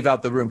women leave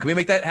out the room. Can we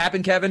make that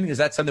happen, Kevin? Is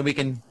that something we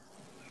can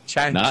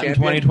champion? Not in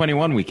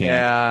 2021, we can't.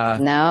 Yeah.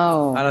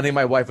 No. I don't think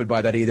my wife would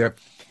buy that either.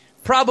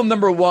 Problem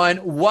number one,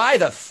 why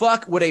the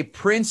fuck would a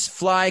prince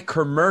fly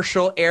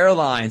commercial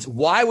airlines?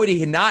 Why would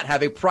he not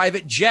have a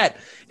private jet?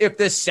 If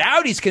the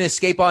Saudis can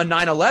escape on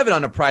 9/11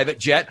 on a private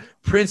jet,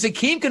 Prince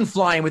Hakeem can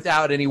fly in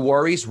without any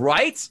worries,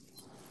 right?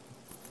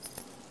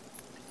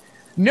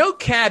 No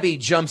cabbie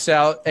jumps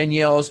out and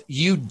yells,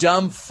 "You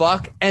dumb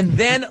fuck," and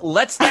then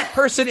lets that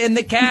person in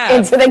the cab.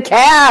 Into the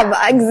cab.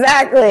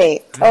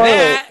 Exactly.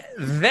 Totally.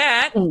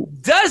 That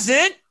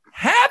doesn't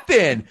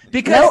happen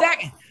because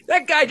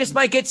that guy just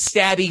might get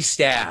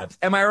stabbed.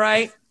 Am I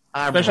right?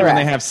 Especially when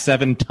they have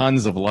 7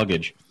 tons of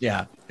luggage.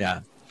 Yeah.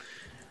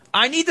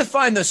 I need to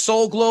find the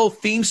Soul Glow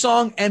theme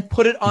song and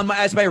put it on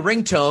as my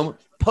ringtone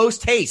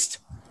post haste.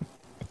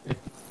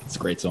 It's a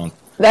great song.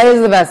 That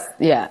is the best.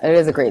 Yeah, it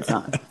is a great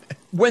song.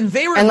 When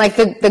they were and like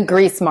the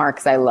grease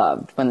marks, I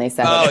loved when they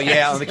said Oh it.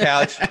 yeah, on the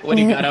couch when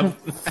he got up.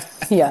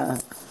 Yeah.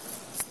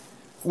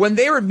 When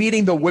they were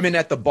meeting the women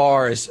at the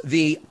bars,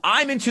 the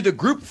 "I'm into the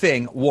group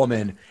thing"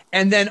 woman,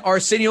 and then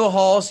Arsenio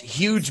Hall's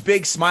huge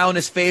big smile on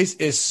his face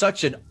is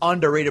such an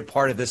underrated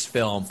part of this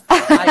film.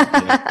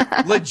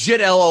 Legit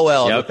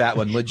LOL with that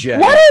one. Legit.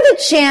 What are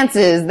the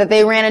chances that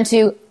they ran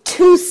into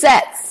 2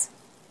 sets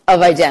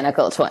of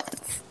identical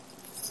twins?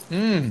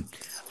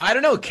 I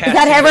don't know. Has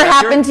that ever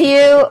happened to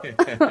you?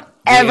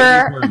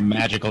 Ever? They were a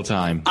magical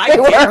time. They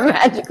were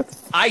magical.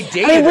 I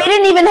dated. I mean, we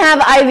didn't even have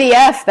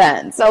IVF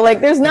then, so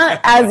like, there's not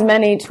as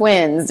many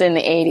twins in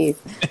the 80s.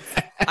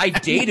 I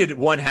dated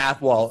one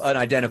half, an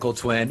identical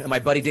twin, and my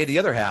buddy dated the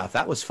other half.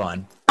 That was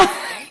fun.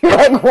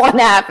 Like one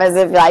half, as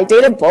if I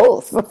dated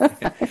both.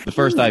 The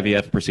first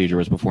IVF procedure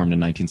was performed in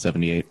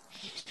 1978.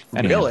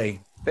 Anyway. Really?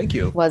 Thank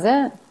you. Was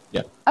it?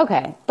 Yeah.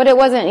 Okay, but it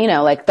wasn't,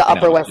 like the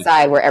Upper West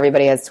Side where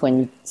everybody has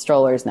twin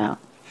strollers now.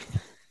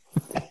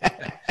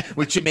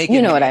 Which should make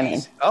you know what I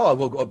mean. Oh,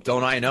 well,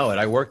 don't I know it?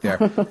 I work there.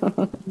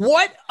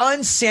 What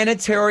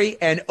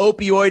unsanitary and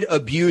opioid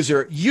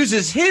abuser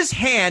uses his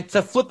hand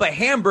to flip a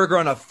hamburger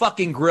on a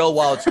fucking grill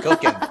while it's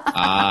cooking?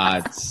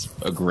 It's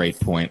a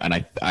great point.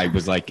 And I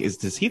was like,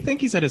 does he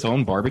think he's at his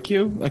own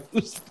barbecue?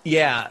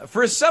 Yeah.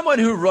 For someone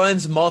who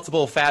runs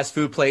multiple fast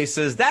food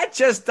places, that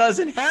just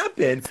doesn't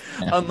happen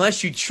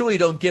unless you truly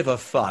don't give a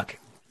fuck.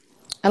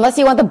 Unless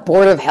you want the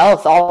Board of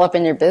Health all up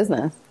in your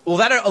business. Well,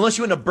 unless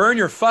you want to burn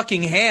your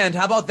fucking hand.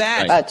 How about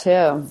that? That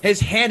too. His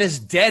hand is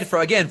dead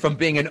from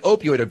being an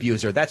opioid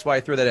abuser. That's why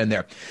I threw that in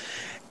there.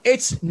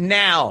 It's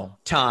now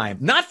time.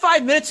 Not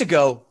 5 minutes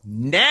ago.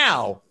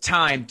 Now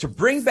time to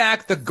bring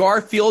back the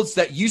Garfields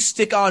that you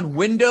stick on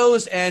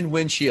windows and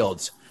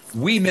windshields.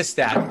 We miss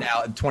that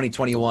now in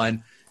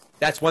 2021.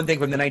 That's one thing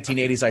from the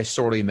 1980s I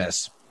sorely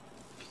miss.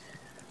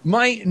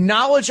 My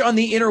knowledge on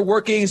the inner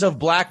workings of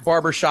black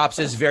barbershops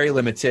is very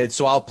limited,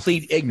 so I'll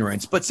plead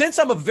ignorance. But since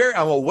I'm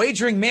a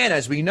wagering man,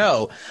 as we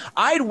know,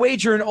 I'd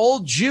wager an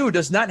old Jew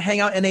does not hang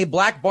out in a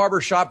black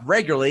barbershop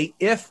regularly,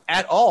 if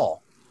at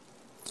all.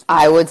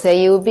 I would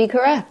say you would be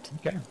correct.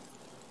 Okay.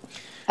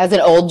 As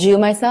an old Jew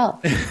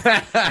myself.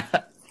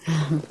 I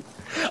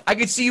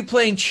could see you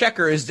playing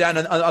checkers down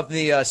up in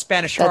the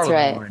Spanish Harlem. That's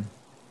right. Lauren.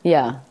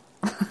 Yeah.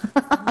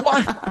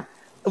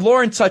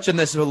 Lauren touched on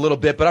this a little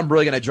bit, but I'm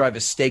really going to drive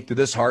a stake through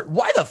this heart.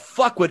 Why the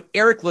fuck would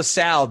Eric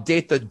LaSalle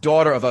date the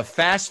daughter of a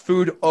fast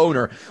food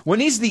owner when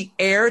he's the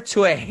heir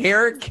to a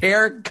hair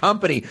care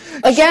company?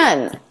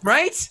 Again.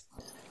 Right?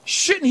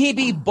 Shouldn't he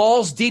be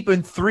balls deep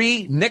in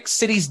 3 Nick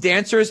City's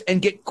dancers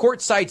and get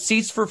courtside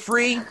seats for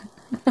free?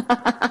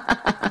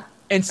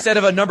 instead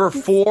of a number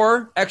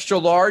 4 extra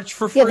large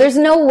for free. Yeah, there's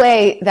no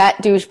way that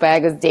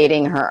douchebag is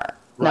dating her.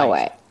 No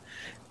way.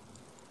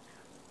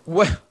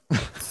 What?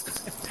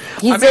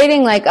 He's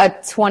dating like a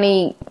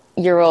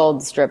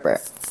 20-year-old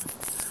stripper.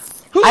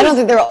 I don't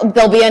think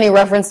there'll be any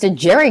reference to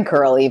Jerry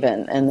Curl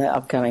even in the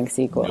upcoming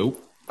sequel.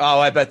 Nope. Oh,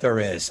 I bet there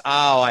is.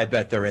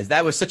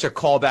 That was such a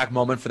callback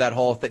moment for that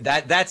whole thing.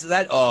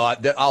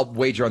 I'll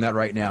wager on that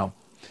right now.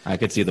 I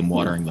could see them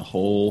watering the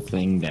whole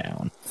thing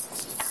down.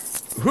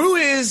 Who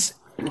is...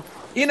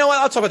 You know what?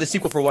 I'll talk about the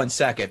sequel for 1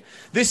 second.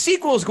 The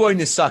sequel is going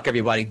to suck,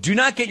 everybody. Do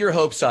not get your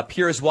hopes up.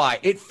 Here's why.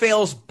 It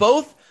fails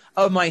both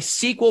of my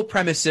sequel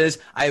premises.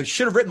 I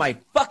should have written my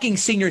fucking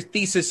senior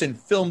thesis in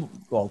film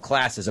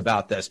classes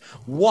about this.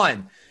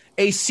 1,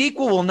 a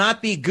sequel will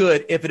not be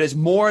good if it is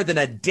more than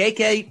a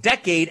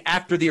decade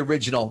after the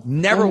original.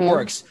 Never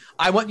works.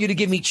 I want you to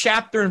give me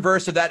chapter and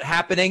verse of that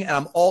happening, and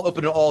I'm all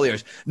open to all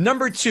ears.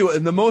 Number 2,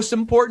 and the most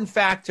important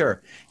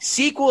factor,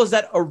 sequels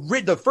that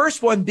the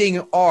first one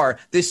being R,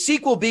 the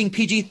sequel being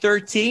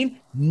PG-13,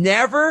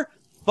 never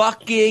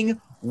fucking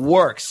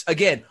works.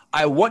 Again,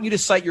 I want you to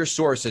cite your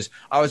sources.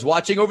 I was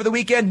watching over the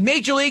weekend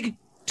Major League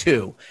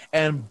 2,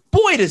 and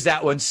boy, does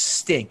that one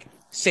stink,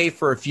 save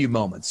for a few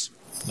moments.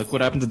 Look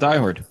what happened to Die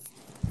Hard.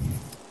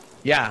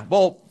 Yeah,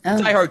 well,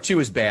 Die Hard 2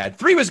 is bad.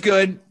 3 was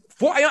good.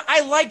 4,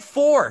 I like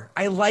 4.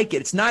 I like it.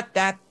 It's not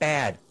that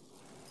bad.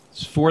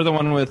 Is 4 the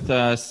one with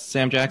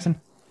Sam Jackson?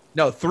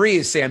 No, 3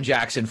 is Sam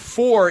Jackson.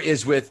 4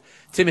 is with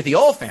Timothy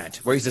Olyphant,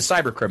 where he's a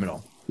cyber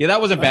criminal. Yeah,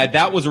 that wasn't bad.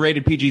 That was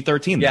rated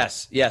PG-13.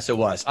 Yes, it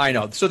was. I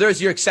know. So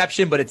there's your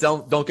exception, but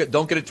don't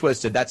get it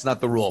twisted. That's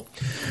not the rule.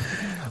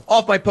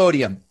 Off my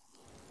podium.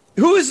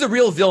 Who is the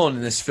real villain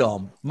in this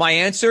film? My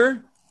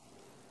answer: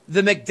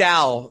 the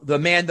McDowell, the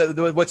man,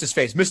 what's his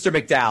face? Mr.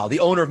 McDowell, the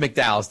owner of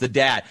McDowell's, the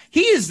dad.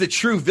 He is the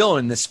true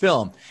villain in this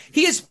film.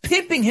 He is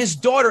pimping his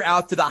daughter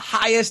out to the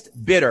highest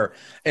bidder,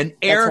 an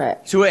heir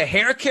to a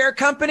hair care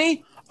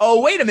company.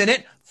 Oh, wait a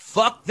minute.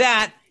 Fuck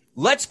that.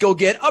 Let's go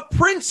get a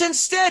prince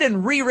instead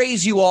and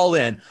re-raise you all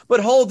in. But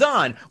hold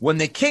on. When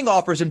the king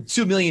offers him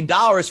 $2 million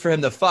for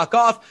him to fuck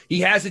off, he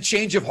has a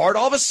change of heart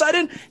all of a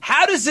sudden?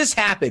 How does this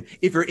happen?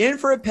 If you're in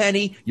for a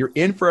penny, you're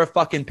in for a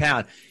fucking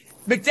pound.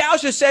 McDowell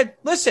just said,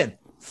 listen,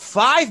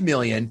 $5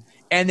 million,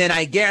 and then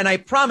I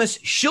promise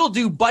she'll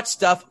do butt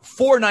stuff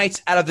 4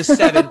 nights out of the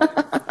 7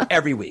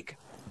 every week.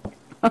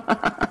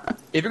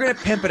 If you're going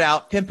to pimp it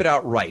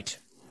out right.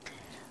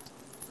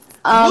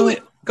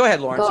 Go ahead,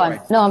 Lauren. Sorry.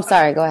 No, I'm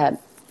sorry. Go ahead.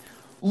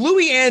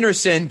 Louis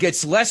Anderson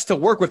gets less to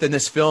work with in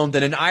this film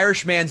than an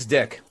Irishman's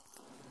dick.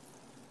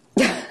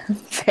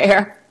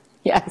 Fair.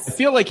 Yes. I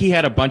feel like he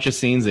had a bunch of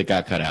scenes that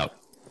got cut out.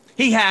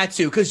 He had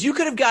to, because you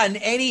could have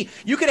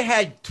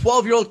had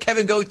 12-year-old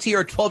Kevin Goatee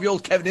or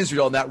 12-year-old Kevin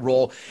Israel in that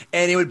role,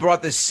 and it would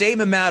brought the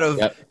same amount of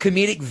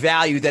comedic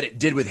value that it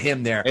did with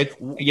him there.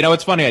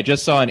 It's funny. I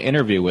just saw an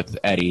interview with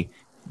Eddie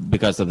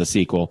because of the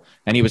sequel,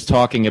 and he was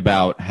talking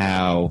about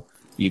how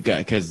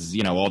because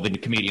all the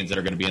comedians that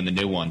are going to be in the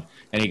new one,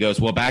 and he goes,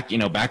 well, back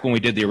when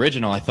we did the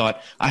original, I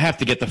thought I have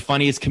to get the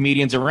funniest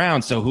comedians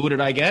around. So who did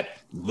I get?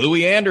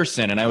 Louis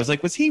Anderson. And I was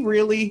like, was he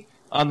really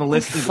on the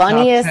list of the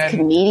funniest top 10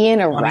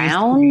 comedian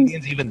around?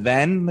 Comedians even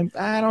then? Like,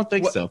 I don't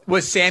think so.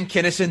 Was Sam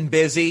Kinison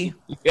busy?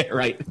 Yeah,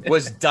 right.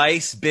 Was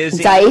Dice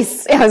busy?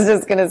 Dice, I was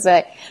just gonna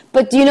say.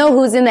 But do you know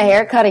who's in the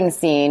haircutting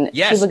scene?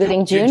 Yes, Cuba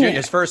Gooding Jr.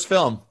 His first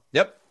film.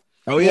 Yep.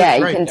 Oh yeah,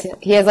 yeah. right.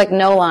 He has like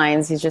no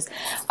lines. He's just.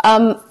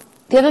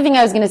 The other thing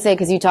I was going to say,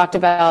 because you talked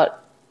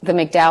about the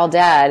McDowell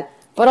dad,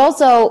 but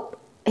also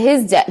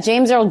his dad,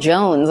 James Earl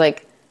Jones,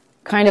 like,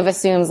 kind of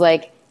assumes,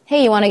 like,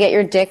 hey, you want to get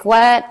your dick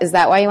wet? Is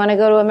that why you want to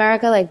go to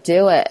America? Like,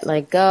 do it.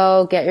 Like,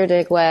 go, get your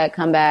dick wet,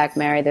 come back,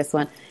 marry this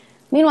one.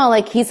 Meanwhile,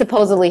 like, he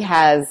supposedly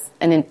has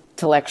an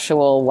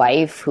intellectual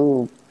wife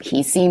who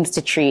he seems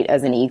to treat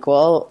as an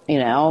equal,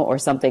 or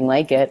something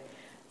like it.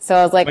 So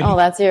I was like,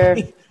 that's your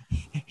dad.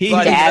 He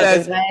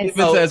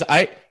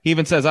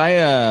even says,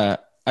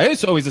 I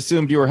just always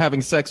assumed you were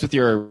having sex with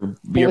your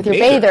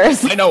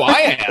bathers. I know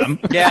I am.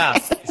 Yeah.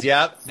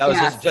 That was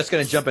just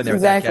going to jump in there.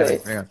 Exactly.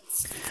 With that, Kevin.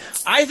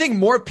 I think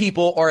more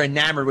people are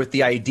enamored with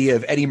the idea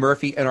of Eddie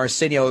Murphy and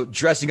Arsenio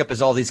dressing up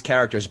as all these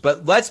characters.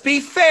 But let's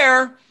be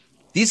fair.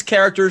 These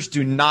characters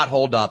do not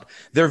hold up.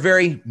 They're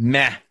very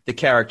meh, the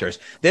characters.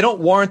 They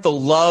don't warrant the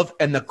love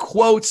and the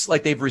quotes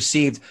like they've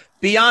received.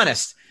 Be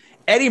honest.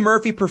 Eddie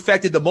Murphy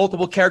perfected the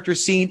multiple character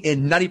scene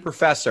in Nutty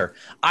Professor.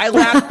 I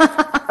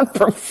laughed.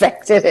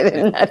 Perfected it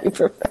in Nutty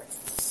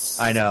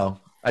Professor. I know.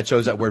 I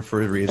chose that word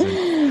for a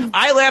reason.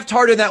 I laughed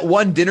harder in that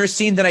one dinner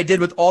scene than I did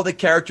with all the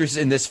characters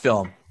in this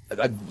film.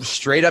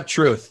 Straight up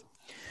truth.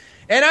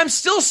 And I'm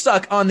still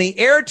stuck on the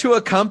heir to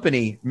a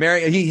company.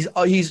 He's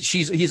all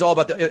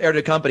about the heir to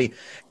a company.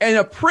 And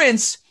a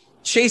prince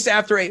chased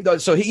after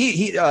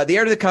the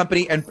heir to the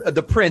company and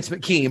the prince,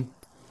 McKean,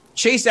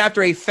 chased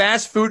after a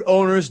fast food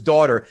owner's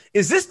daughter.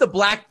 Is this the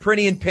Black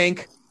Pretty in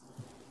Pink?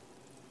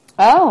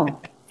 Oh,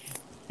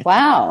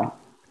 wow.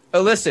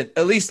 Listen,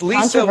 at least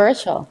Lisa.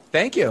 Controversial.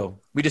 Thank you.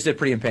 We just did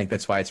Pretty in Pink.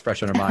 That's why it's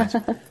fresh on our minds.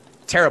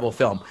 terrible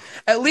film.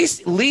 At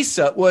least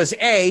Lisa was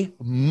A,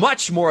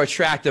 much more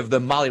attractive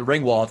than Molly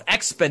Ringwald,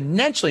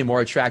 exponentially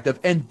more attractive,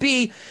 and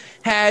B,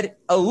 had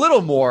a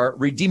little more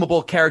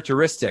redeemable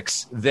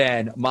characteristics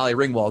than Molly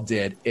Ringwald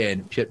did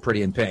in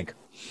Pretty in Pink.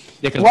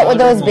 Yeah, what would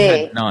those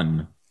be?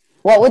 None.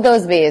 What would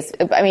those be?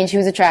 I mean, she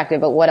was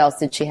attractive, but what else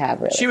did she have,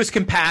 really? She was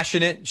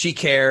compassionate. She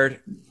cared.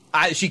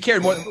 She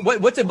cared more.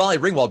 What did Molly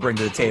Ringwald bring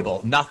to the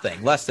table?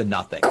 Nothing. Less than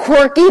nothing.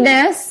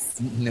 Quirkiness.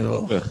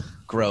 No.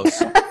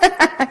 Gross.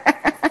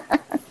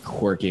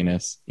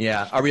 Quirkiness.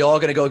 Yeah. Are we all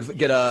going to go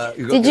get a...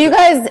 Did you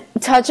guys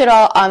touch it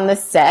all on the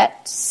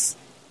set?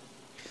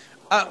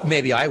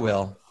 Maybe I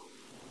will.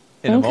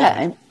 In a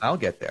moment. I'll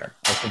get there.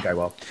 I think I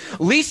will.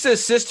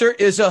 Lisa's sister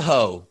is a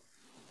hoe.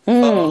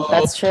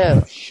 That's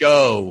true.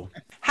 Show.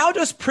 How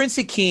does Prince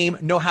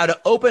Akeem know how to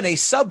open a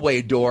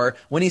subway door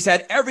when he's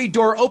had every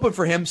door open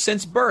for him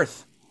since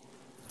birth?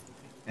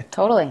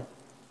 Totally.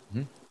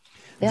 Mm-hmm.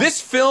 Yeah. This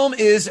film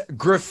is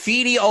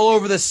graffiti all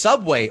over the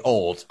subway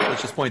old.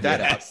 Let's just point that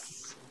out.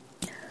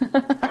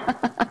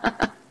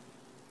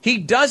 He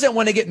doesn't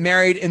want to get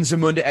married in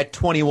Zamunda at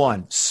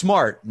 21.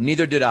 Smart.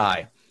 Neither did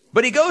I.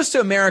 But he goes to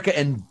America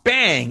and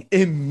bang,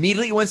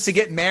 immediately wants to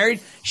get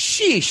married.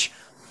 Sheesh.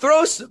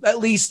 Throws at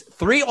least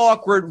 3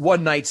 awkward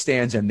one-night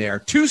stands in there,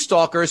 2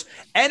 stalkers,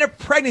 and a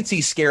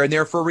pregnancy scare in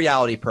there for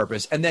reality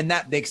purpose. And then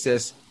that makes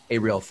this a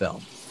real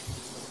film.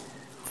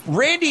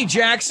 Randy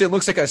Jackson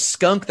looks like a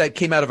skunk that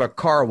came out of a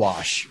car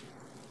wash.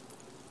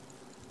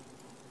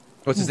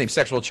 What's his name?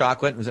 Sexual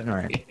Chocolate? Was it? All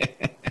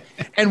right.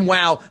 And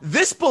wow,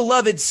 this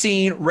beloved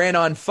scene ran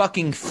on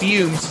fucking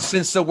fumes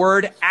since the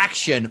word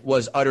action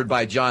was uttered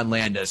by John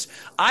Landis.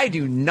 I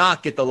do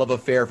not get the love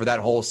affair for that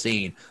whole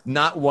scene.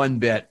 Not one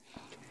bit.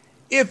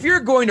 If you're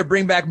going to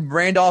bring back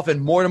Randolph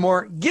and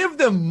Mortimer, give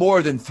them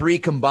more than 3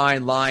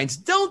 combined lines.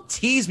 Don't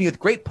tease me with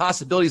great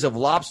possibilities of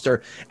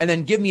lobster and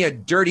then give me a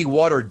dirty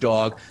water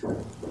dog.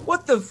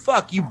 What the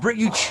fuck?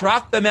 You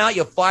trot them out,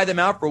 you fly them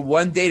out for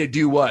one day to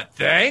do what?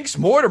 Thanks,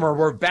 Mortimer,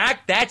 we're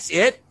back, that's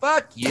it?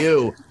 Fuck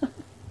you.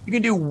 You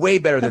can do way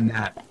better than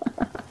that.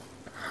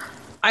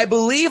 I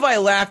believe I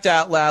laughed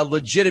out loud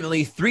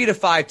legitimately 3 to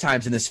 5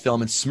 times in this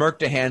film and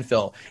smirked a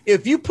handful.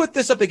 If you put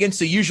this up against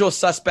The Usual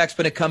Suspects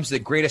when it comes to the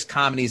greatest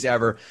comedies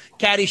ever,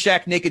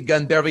 Caddyshack, Naked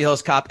Gun, Beverly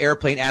Hills Cop,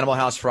 Airplane, Animal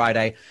House,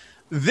 Friday,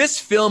 this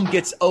film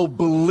gets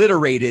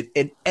obliterated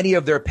in any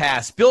of their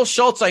past. Bill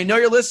Schultz, I know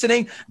you're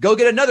listening. Go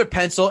get another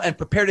pencil and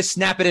prepare to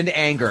snap it into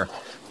anger.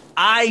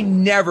 I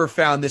never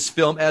found this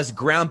film as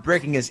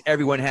groundbreaking as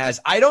everyone has.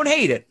 I don't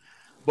hate it.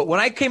 But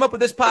when I came up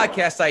with this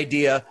podcast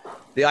idea,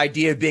 the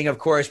idea being, of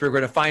course, we're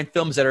going to find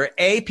films that are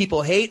A,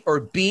 people hate, or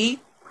B,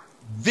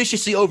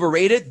 viciously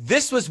overrated.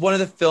 This was one of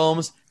the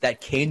films that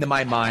came to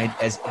my mind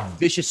as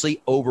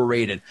viciously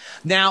overrated.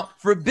 Now,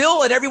 for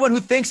Bill and everyone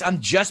who thinks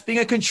I'm just being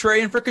a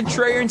contrarian for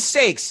contrarian's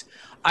sakes,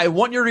 I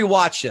want you to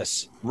rewatch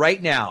this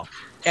right now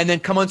and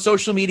then come on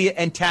social media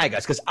and tag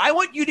us, because I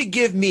want you to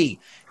give me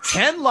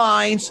 10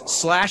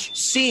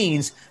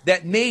 lines/scenes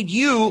that made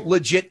you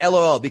legit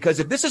LOL.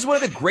 Because if this is one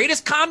of the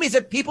greatest comedies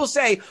that people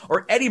say,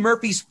 or Eddie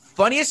Murphy's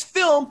funniest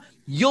film,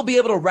 you'll be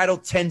able to rattle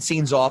 10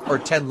 scenes off or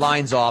 10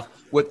 lines off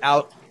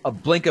without a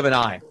blink of an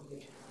eye.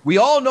 We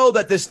all know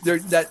that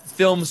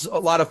a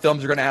lot of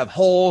films are going to have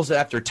holes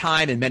after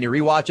time and many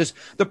rewatches.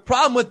 The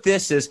problem with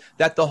this is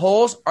that the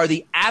holes are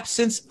the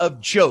absence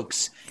of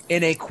jokes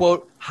in a,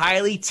 quote,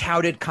 highly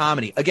touted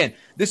comedy. Again,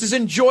 this is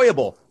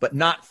enjoyable, but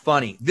not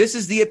funny. This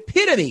is the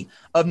epitome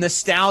of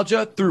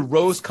nostalgia through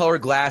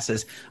rose-colored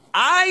glasses.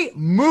 I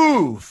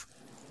move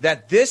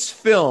that this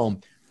film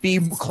be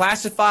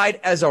classified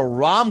as a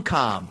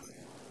rom-com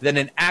than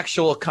an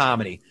actual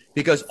comedy,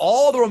 because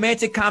all the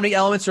romantic comedy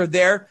elements are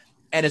there,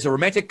 and as a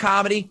romantic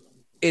comedy,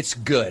 it's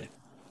good.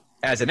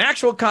 As an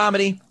actual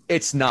comedy,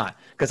 it's not.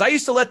 Because I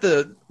used to let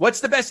the what's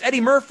the best Eddie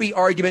Murphy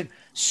argument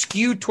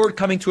skew toward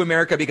Coming to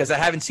America, because I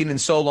haven't seen it in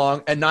so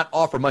long, and not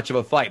offer much of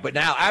a fight. But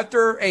now,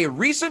 after a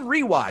recent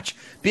rewatch,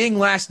 being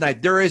last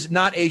night, there is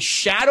not a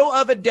shadow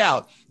of a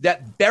doubt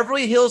that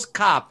Beverly Hills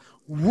Cop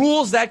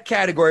rules that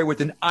category with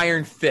an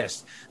iron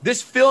fist.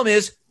 This film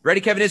is,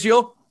 ready, Kevin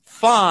Israel?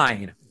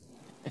 Fine.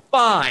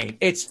 Fine.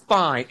 It's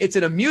fine. It's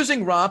an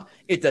amusing romp.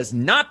 It does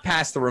not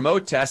pass the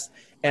remote test,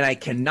 and I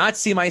cannot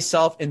see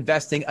myself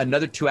investing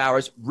another 2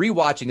 hours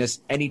rewatching this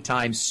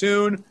anytime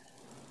soon.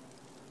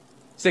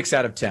 6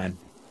 out of 10.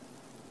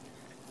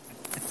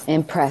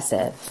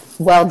 Impressive.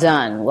 Well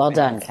done. Well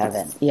done,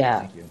 Kevin.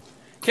 Yeah. Thank you.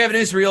 Kevin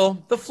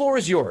Israel, the floor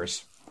is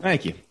yours.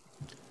 Thank you.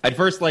 I'd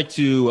first like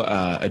to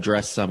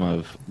address some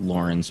of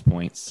Lauren's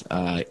points.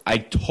 I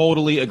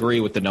totally agree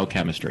with the no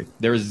chemistry.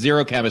 There is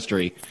zero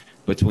chemistry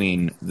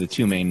between the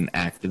two main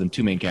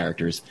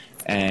characters,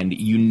 and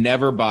you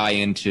never buy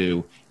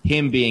into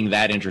him being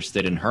that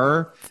interested in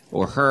her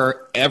or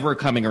her ever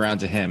coming around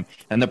to him.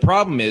 And the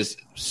problem is,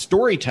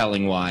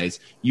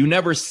 storytelling-wise, you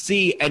never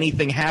see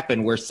anything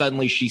happen where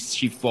suddenly she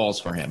falls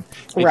for him.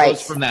 It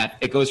goes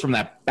from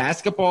that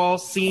basketball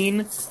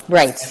scene,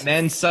 right? And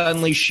then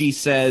suddenly she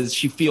says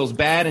she feels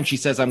bad, and she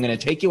says, "I'm going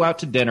to take you out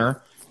to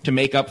dinner." to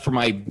make up for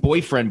my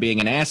boyfriend being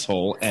an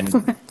asshole and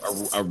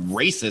a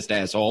racist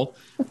asshole.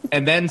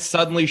 And then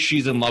suddenly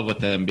she's in love with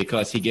him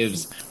because he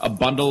gives a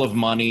bundle of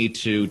money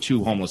to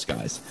 2 homeless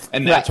guys.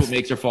 And that's what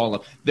makes her fall in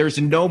love. There's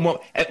no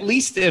more, at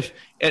least if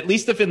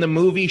in the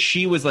movie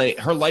she was like,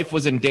 her life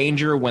was in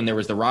danger when there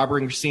was the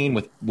robbery scene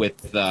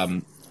with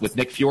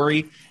Nick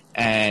Fury,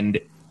 and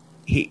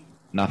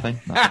nothing.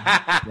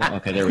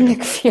 Okay, there we go.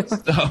 Nick Fury.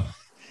 So,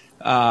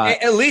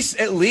 at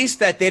least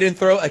that they didn't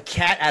throw a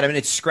cat at him and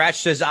it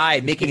scratched his eye,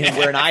 making him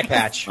wear an eye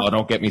patch. Oh,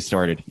 don't get me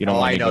started. You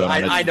don't. I know.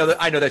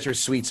 I know that's your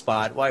sweet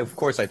spot. Why? Of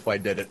course, I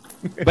did it.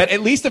 But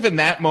at least if in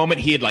that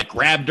moment he had like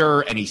grabbed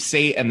her and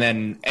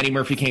then Eddie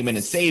Murphy came in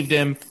and saved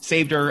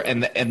her,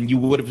 and you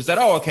would have said,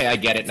 "Oh, okay, I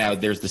get it now."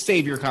 There's the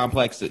savior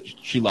complex that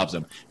she loves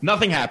him.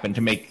 Nothing happened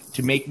to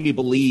make me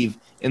believe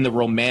in the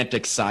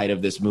romantic side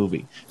of this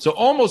movie. So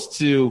almost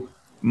to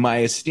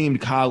my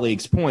esteemed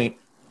colleague's point,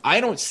 I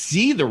don't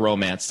see the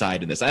romance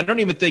side of this. I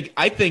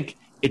think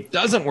it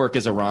doesn't work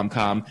as a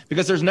rom-com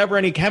because there's never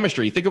any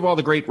chemistry. You think of all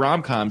the great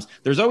rom-coms,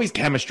 there's always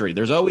chemistry.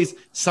 There's always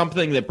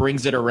something that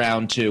brings it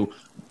around to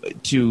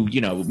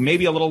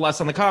maybe a little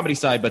less on the comedy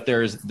side, but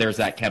there's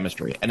that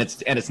chemistry. And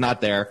it's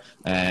not there,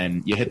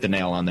 and you hit the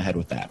nail on the head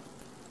with that.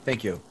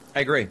 Thank you. I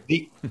agree.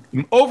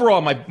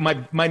 Overall,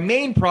 my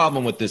main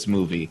problem with this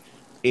movie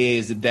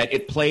is that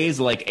it plays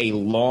like a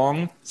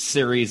long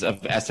series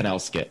of SNL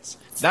skits.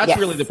 That's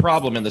really the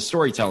problem in the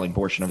storytelling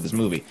portion of this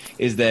movie,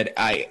 is that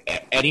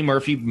Eddie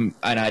Murphy, and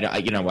I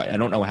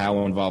don't know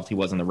how involved he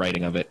was in the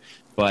writing of it,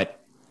 but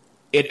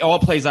it all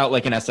plays out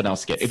like an SNL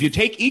skit. If you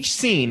take each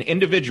scene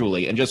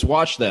individually and just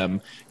watch them,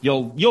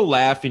 you'll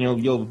laugh and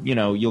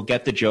you'll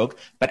get the joke.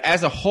 But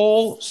as a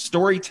whole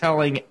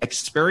storytelling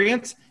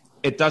experience,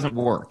 it doesn't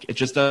work. It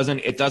just doesn't.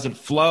 It doesn't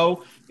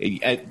flow.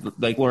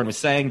 Like Lauren was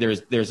saying,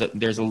 there's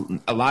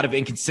a lot of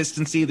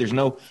inconsistency. There's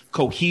no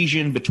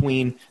cohesion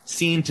between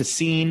scene to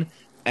scene.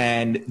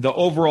 And the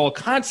overall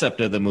concept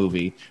of the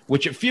movie,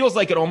 which it feels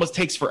like it almost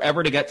takes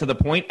forever to get to the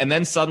point, and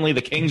then suddenly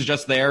the king's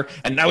just there,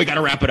 and now we got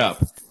to wrap it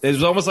up. It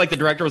was almost like the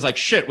director was like,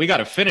 shit, we got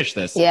to finish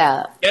this.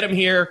 Yeah. Get him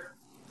here,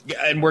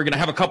 and we're going to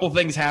have a couple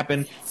things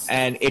happen,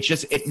 and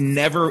it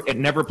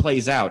never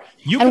plays out.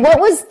 What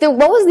was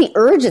the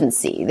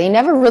urgency? They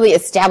never really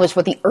established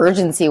what the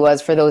urgency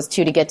was for those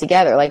two to get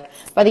together. Like,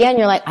 by the end,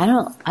 you're like, I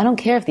don't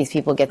care if these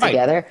people get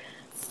together.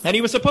 And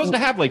he was supposed to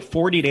have like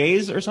 40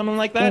 days or something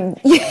like that.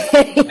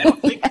 I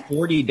don't think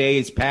 40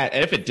 days passed.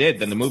 If it did,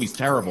 then the movie's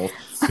terrible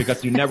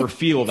because you never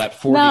feel that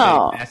 40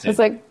 days passing. It's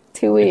like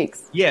 2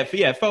 weeks. Yeah,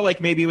 it felt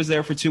like maybe it was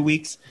there for 2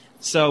 weeks.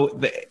 So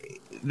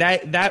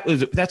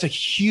that's a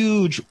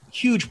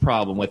huge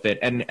problem with it.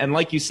 And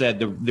like you said,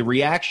 the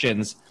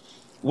reactions.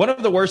 One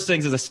of the worst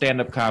things as a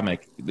stand-up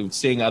comic,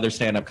 seeing other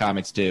stand-up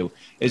comics do,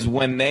 is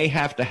when they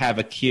have to have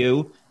a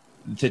cue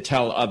to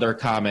tell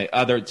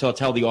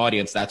tell the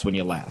audience that's when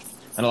you laugh.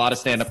 And a lot of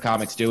stand-up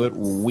comics do it.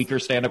 Weaker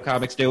stand-up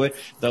comics do it.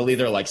 They'll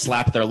either like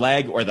slap their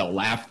leg or they'll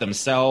laugh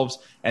themselves.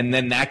 And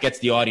then that gets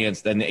the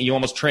audience. Then you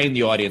almost train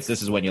the audience.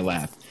 This is when you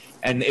laugh.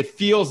 And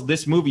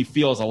this movie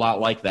feels a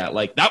lot like that.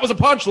 Like, that was a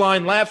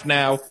punchline. Laugh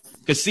now.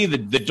 Because see, the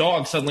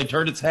dog suddenly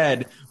turned its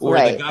head, or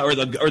the guy,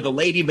 or the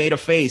lady made a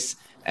face.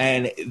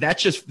 And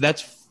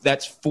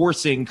that's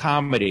forcing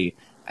comedy.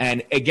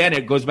 And again,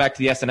 it goes back to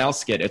the SNL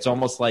skit. It's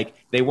almost like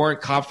they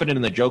weren't confident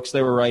in the jokes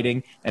they were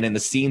writing and in the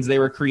scenes they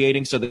were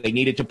creating, so that they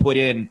needed to put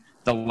in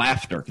the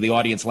laughter, the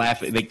audience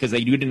laughing, because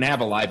you didn't have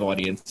a live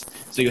audience.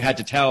 So you had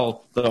to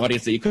tell the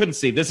audience that you couldn't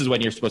see, this is when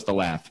you're supposed to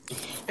laugh.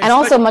 And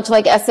also, much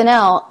like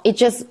SNL,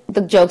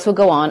 the jokes would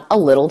go on a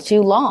little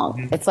too long.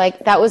 Mm-hmm. It's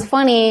like, that was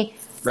funny.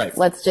 Right.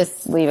 Let's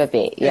just leave it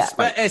be. Yeah.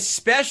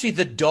 Especially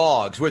the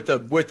dogs with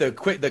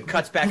the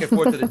cuts back and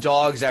forth to the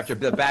dogs after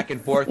the back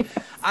and forth.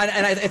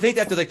 And I think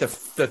after like the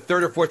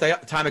third or fourth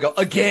time I go,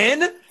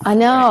 again? I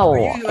know.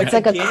 It's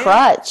like again? A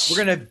crutch.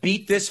 We're going to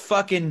beat this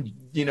fucking,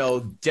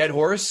 dead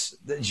horse.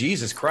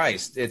 Jesus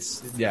Christ.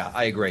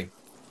 I agree.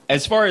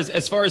 As far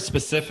as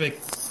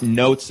specific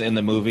notes in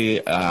the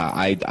movie,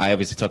 I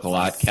obviously took a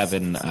lot.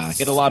 Kevin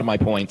hit a lot of my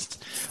points.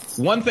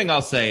 One thing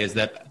I'll say is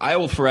that I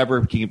will forever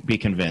be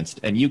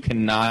convinced, and you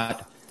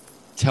cannot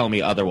tell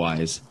me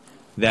otherwise,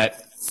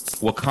 that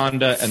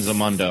Wakanda and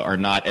Zamunda are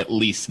not at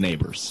least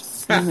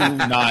neighbors.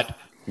 Not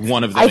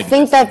one of them. I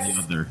think that's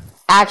the other.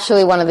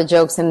 Actually one of the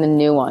jokes in the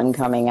new one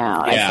coming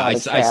out. Yeah, I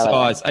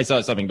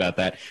saw something about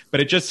that, but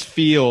it just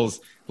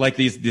feels like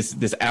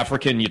this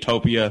African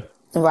utopia.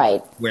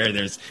 Right. Where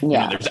there's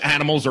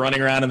animals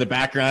running around in the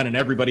background and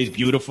everybody's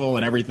beautiful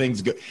and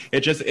everything's good.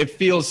 It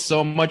feels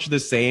so much the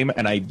same,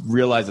 and I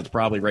realize it's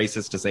probably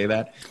racist to say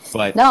that,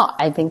 but no,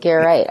 I think you're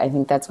right. I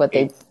think that's what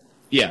they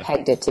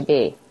pegged it to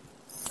be.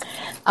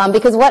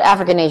 Because what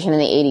African nation in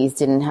the 80s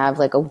didn't have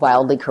like a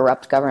wildly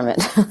corrupt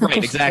government? Right,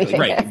 exactly.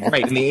 Right.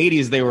 In the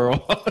 80s, they were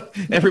all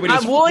everybody.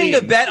 I'm willing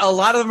to bet a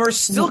lot of them are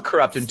still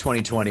corrupt in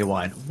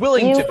 2021.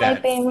 Willing to bet.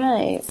 Might be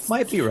right.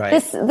 Might be right.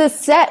 The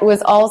set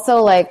was also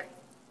like,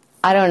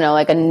 I don't know,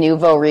 like a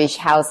nouveau riche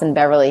house in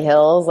Beverly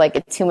Hills,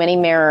 like too many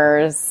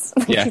mirrors,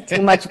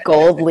 too much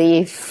gold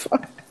leaf.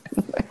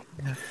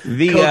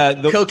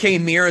 The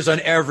cocaine mirrors on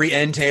every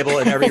end table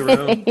in every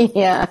room.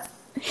 Yeah.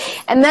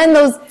 And then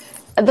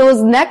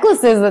those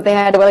necklaces that they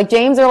had, like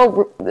James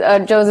Earl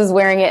Jones is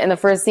wearing it in the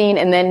first scene,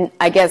 and then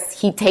I guess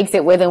he takes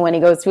it with him when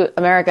he goes to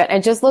America.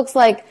 And it just looks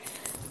like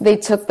they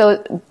took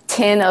the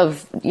tin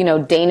of,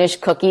 Danish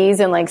cookies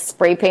and like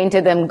spray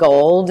painted them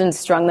gold and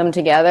strung them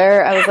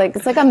together. I was like,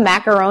 it's like a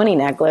macaroni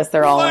necklace.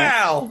 They're all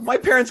wow. My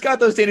parents got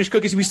those Danish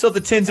cookies. We still have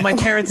the tins in my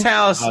parents'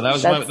 house. Oh,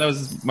 that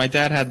was my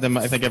dad had them,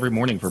 I think, every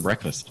morning for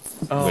breakfast.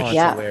 Oh, that's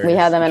yeah, hilarious. we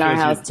had them in our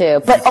house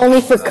too, but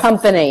only for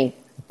company.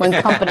 When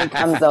company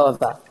comes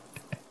over.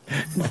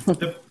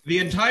 The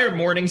entire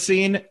morning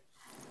scene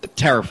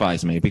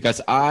terrifies me because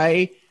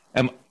I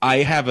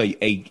have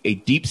a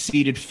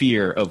deep-seated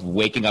fear of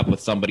waking up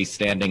with somebody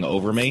standing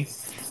over me.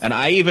 And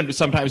I even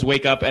sometimes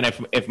wake up, and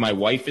if my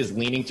wife is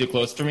leaning too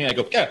close to me, I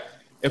go, yeah.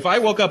 If I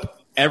woke up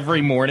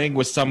every morning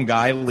with some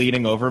guy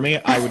leaning over me,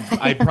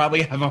 I'd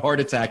probably have a heart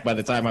attack by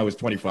the time I was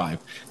 25.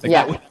 Like,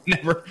 yeah.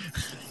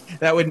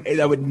 That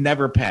would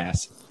never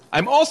pass.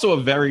 I'm also a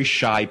very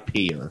shy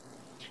peer.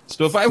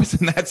 So if I was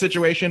in that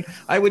situation,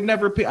 I would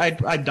never pee.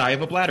 I'd die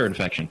of a bladder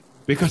infection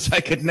because I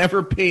could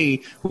never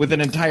pee with an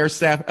entire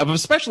staff of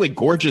especially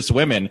gorgeous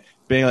women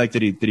being like,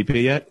 did he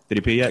pee yet? Did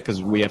he pee yet? Because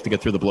we have to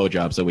get through the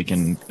blowjob so we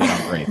can get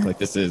on break. Like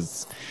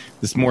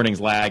this morning's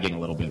lagging a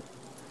little bit.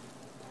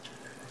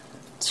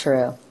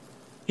 True.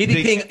 He'd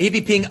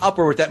be peeing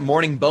upward with that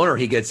morning boner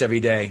he gets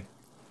every day.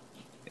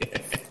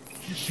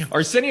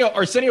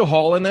 Arsenio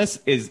Hall in this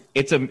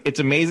it's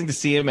amazing to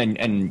see him,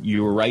 and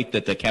you were right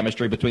that the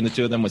chemistry between the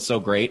two of them was so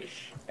great,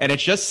 and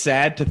it's just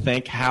sad to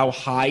think how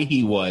high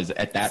he was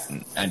at that.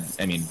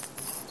 I mean,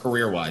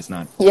 career-wise,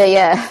 not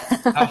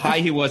how high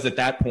he was at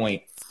that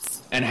point,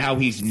 and how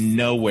he's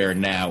nowhere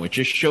now. It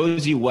just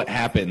shows you what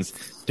happens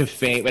to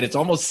fame, but it's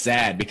almost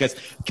sad because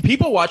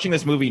people watching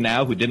this movie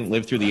now who didn't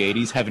live through the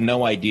 '80s have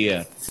no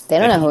idea. They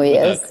don't know who he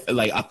is.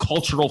 Like a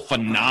cultural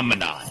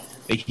phenomenon.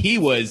 Like he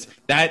was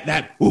that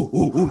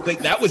like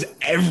that was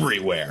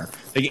everywhere.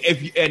 Like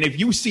if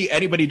you see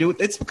anybody do it,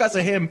 it's because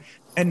of him.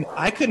 And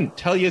I couldn't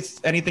tell you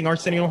anything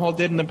Arsenio Hall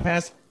did in the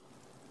past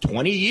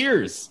 20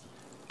 years.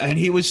 And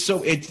he was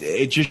so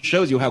it just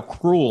shows you how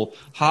cruel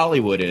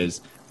Hollywood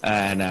is.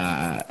 And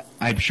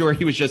I'm sure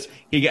he was just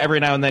every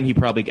now and then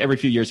every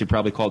few years he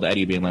probably called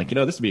Eddie being like,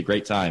 this would be a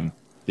great time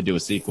to do a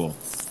sequel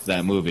to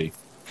that movie.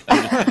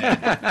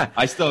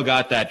 I still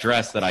got that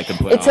dress that I can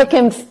put on. It took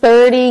him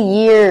 30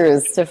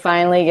 years to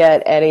finally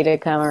get Eddie to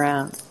come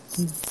around.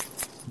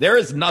 There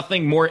is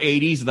nothing more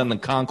 80s than the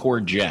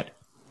Concorde jet.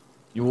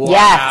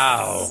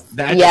 Wow.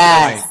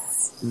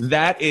 Yes.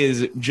 That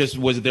was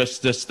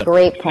just the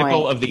great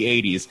pinnacle point of the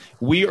 80s.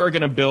 We are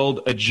going to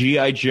build a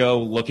G.I.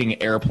 Joe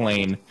looking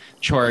airplane,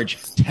 charge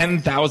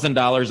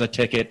 $10,000 a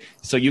ticket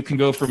so you can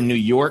go from New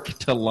York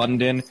to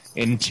London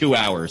in 2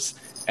 hours.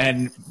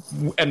 And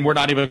we're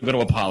not even going to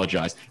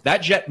apologize.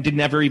 That jet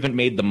never even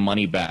made the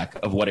money back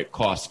of what it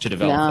cost to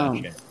develop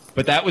that jet.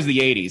 But that was the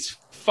 80s.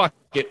 Fuck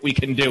it, we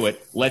can do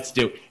it. Let's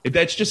do it.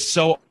 That's just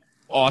so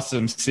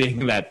awesome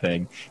seeing that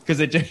thing because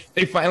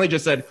they finally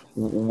just said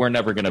we're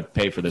never going to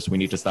pay for this. We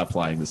need to stop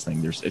flying this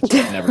thing. It's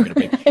never going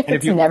to pay.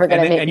 And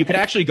and you could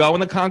actually go in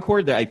the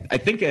Concorde. I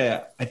think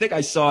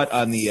I saw it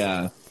on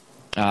the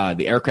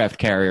aircraft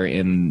carrier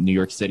in New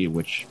York City,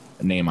 which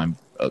name I'm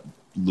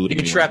alluding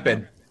to.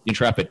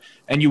 Intrepid.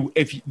 And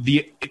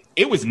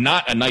it was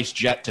not a nice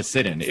jet to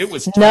sit in. It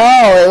was it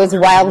was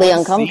wildly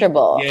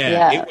uncomfortable.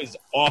 Yeah, it was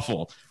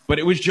awful. But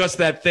it was just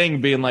that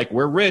thing being like,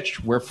 we're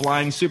rich, we're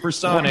flying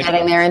supersonic. We're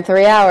getting there in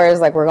 3 hours,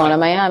 like we're going to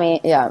Miami.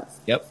 Yeah.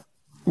 Yep.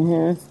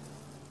 Mm-hmm.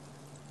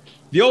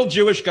 The old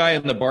Jewish guy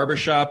in the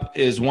barbershop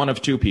is one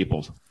of two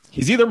people.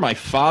 He's either my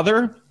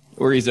father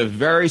or he's a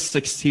very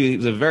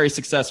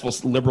successful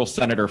liberal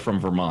senator from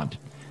Vermont.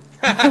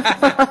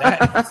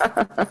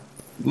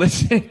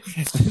 Listening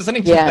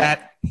to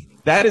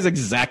that is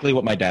exactly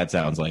what my dad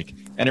sounds like.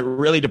 And it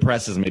really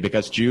depresses me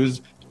because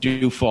Jews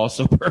do fall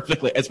so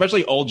perfectly,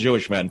 especially old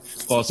Jewish men,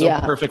 fall so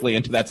perfectly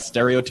into that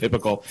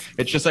stereotypical.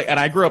 It's just like, and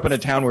I grew up in a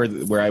town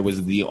where I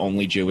was the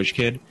only Jewish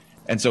kid.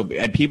 And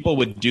people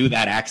would do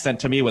that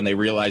accent to me when they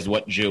realized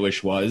what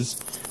Jewish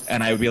was.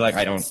 And I would be like,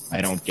 I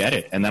don't get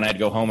it. And then I'd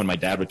go home and my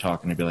dad would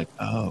talk and I'd be like,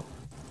 oh,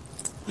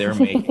 they're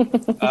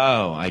making,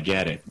 oh, I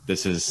get it.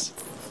 This is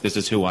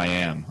who I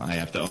am. I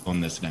have to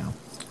own this now.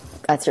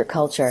 That's your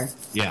culture.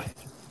 Yeah.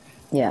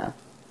 Yeah.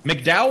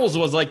 McDowell's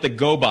was like the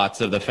GoBots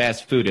of the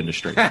fast food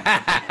industry.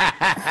 that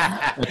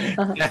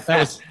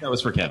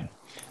was for Kevin.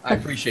 I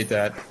appreciate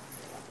that.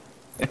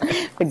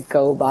 The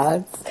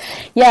GoBots.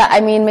 Yeah,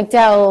 I mean,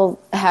 McDowell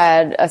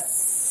had a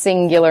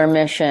singular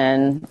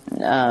mission,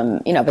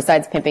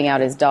 besides pimping out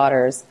his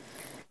daughters,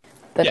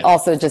 that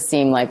also just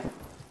seemed like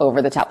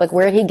over the top. Like,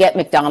 where did he get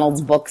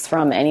McDonald's books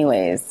from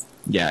anyways?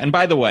 Yeah, and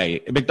by the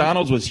way,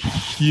 McDonald's was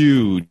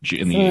huge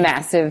in the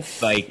massive,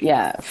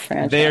 franchise.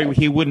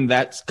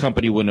 That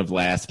company wouldn't have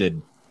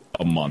lasted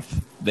a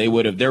month. There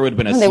would have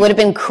been they would have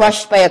been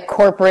crushed by a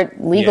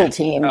corporate legal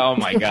team. Oh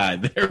my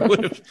God,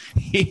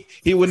 he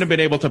wouldn't have been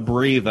able to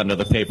breathe under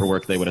the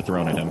paperwork they would have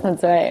thrown at him.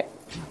 That's right.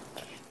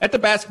 At the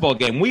basketball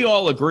game, we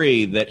all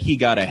agree that he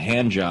got a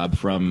hand job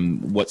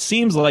from what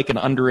seems like an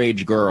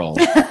underage girl.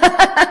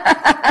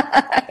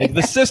 Like,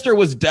 the sister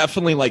was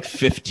definitely like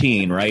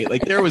 15, right?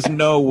 Like, there was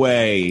no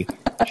way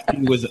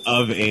she was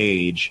of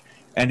age.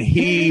 And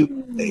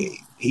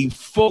she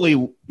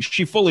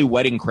fully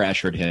wedding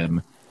crashed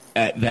him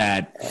at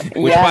that.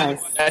 Which,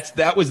 Yes.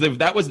 that was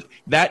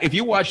if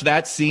you watch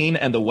that scene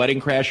and the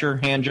wedding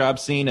crasher hand job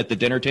scene at the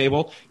dinner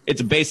table,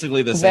 it's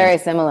basically the same. Very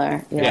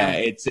similar. Yeah,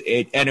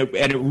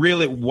 it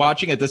really,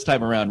 watching it this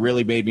time around,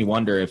 really made me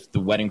wonder if the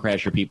wedding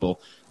crasher people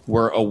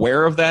were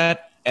aware of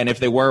that, and if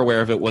they were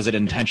aware of it, was it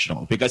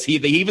intentional? Because they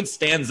even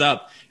stands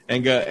up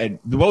and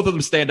both of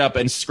them stand up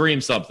and scream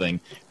something,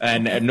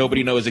 and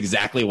nobody knows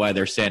exactly why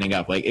they're standing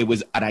up. Like, it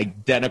was an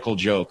identical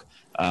joke,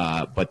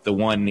 but the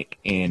one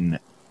in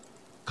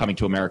Coming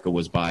to America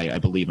was by, I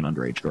believe, an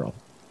underage girl.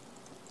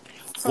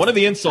 One of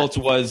the insults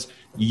was,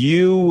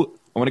 I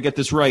want to get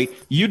this right,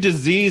 you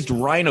diseased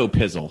rhino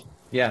pizzle.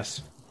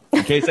 Yes.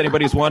 In case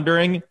anybody's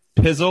wondering,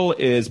 pizzle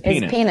is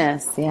penis. It's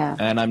penis, yeah.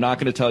 And I'm not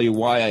going to tell you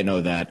why I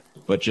know that,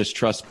 but just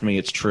trust me,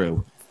 it's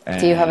true.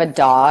 And Do you have a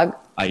dog?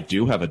 I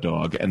do have a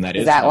dog, and that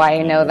Is that why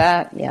you know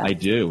that? Yeah. I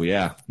do,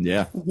 yeah.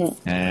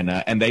 Mm-hmm.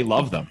 And they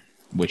love them,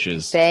 which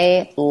is...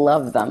 They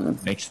love them.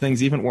 Makes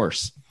things even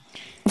worse.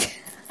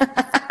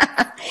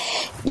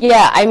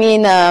 Yeah, I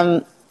mean,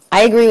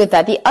 I agree with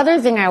that. The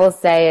other thing I will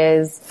say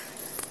is,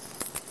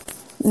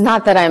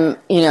 not that I'm,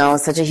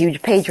 such a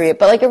huge patriot,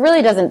 but like, it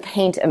really doesn't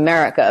paint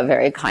America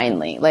very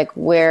kindly. Like,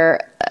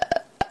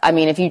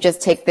 if you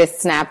just take this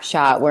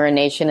snapshot, we're a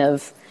nation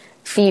of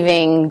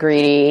thieving,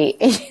 greedy,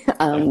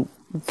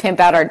 pimp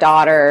out our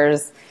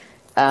daughters,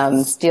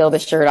 steal the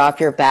shirt off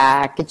your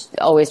back,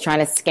 always trying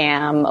to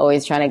scam,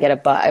 always trying to get a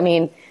butt. I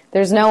mean,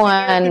 there's no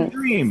one.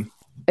 Dream.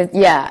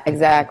 Yeah,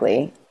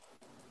 exactly.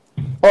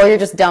 Or you're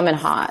just dumb and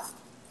hot.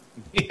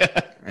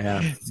 Yeah.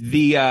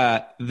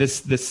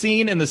 The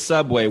scene in the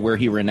subway where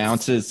he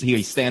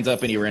stands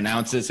up and he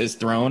renounces his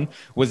throne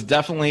was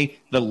definitely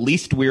the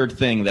least weird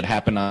thing that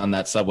happened on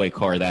that subway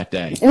car that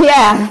day.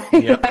 Yeah.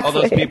 Exactly. All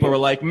those people were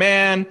like,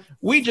 man,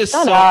 we just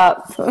Shut saw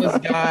up. this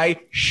guy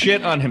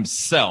shit on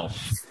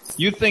himself.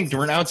 You think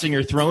renouncing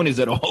your throne is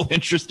at all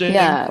interesting?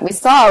 Yeah, we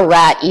saw a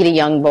rat eat a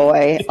young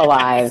boy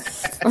alive.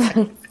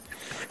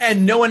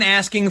 And no one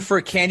asking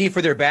for candy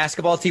for their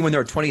basketball team when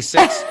they're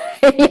 26.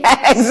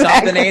 Yeah, exactly.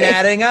 Something ain't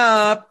adding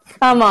up.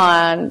 Come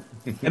on.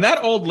 And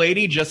that old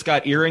lady just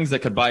got earrings that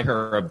could buy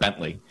her a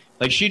Bentley.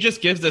 Like, she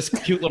just gives this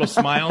cute little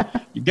smile.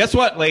 Guess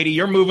what, lady?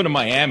 You're moving to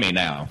Miami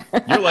now.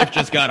 Your life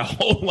just got a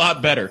whole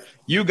lot better.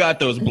 You got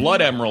those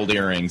blood emerald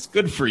earrings.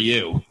 Good for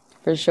you.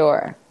 For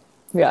sure.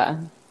 Yeah.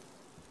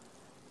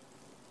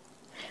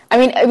 I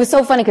mean, it was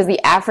so funny because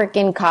the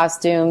African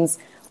costumes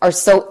are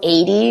so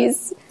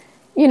 80s.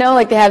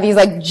 Like they have these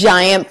like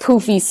giant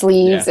poofy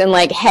sleeves and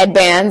like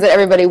headbands that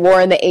everybody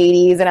wore in the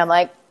 80s. And I'm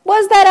like,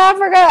 was that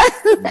Africa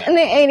in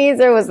the 80s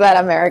or was that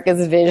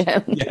America's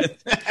vision? Yeah,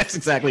 that's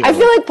exactly I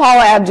feel like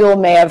Paula Abdul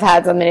may have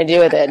had something to do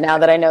with it now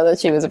that I know that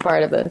she was a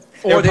part of this.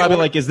 They were probably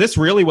like, is this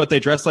really what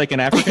they dress like in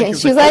Africa?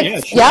 She was like, oh, yeah.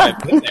 Sure, I've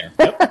been there.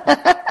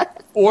 Yep.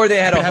 Or they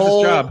had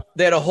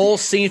a whole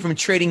scene from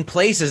Trading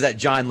Places that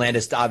John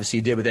Landis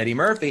obviously did with Eddie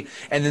Murphy,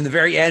 and then the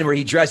very end where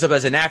he dressed up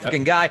as an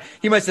African guy,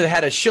 he must have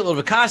had a shitload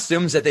of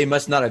costumes that they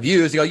must not have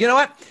used. They go, you know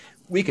what?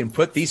 We can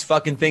put these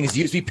fucking things to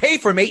use. We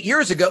paid for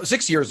them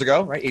 6 years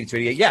ago, right? 82,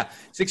 88, yeah,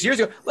 6 years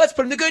ago. Let's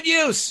put them to good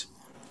use.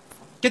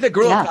 Get the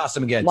gorilla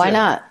costume again. Why too.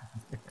 not?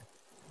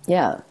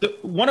 Yeah.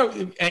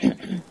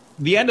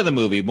 The end of the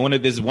movie,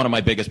 this is one of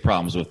my biggest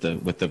problems with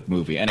the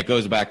movie, and it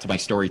goes back to my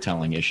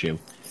storytelling issue.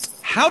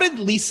 How did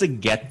Lisa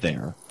get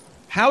there?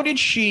 How did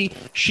she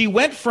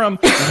went from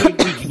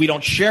we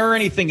don't share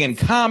anything in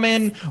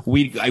common,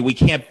 we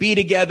can't be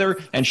together,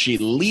 and she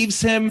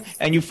leaves him,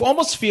 and you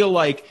almost feel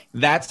like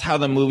that's how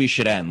the movie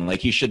should end. Like,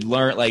 he should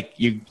learn, like,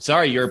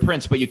 you're a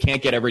prince, but you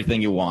can't get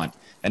everything you want.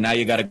 And now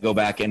you got to go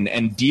back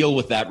and deal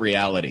with that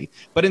reality.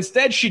 But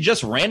instead, she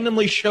just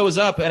randomly shows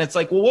up, and it's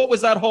like, well, what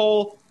was that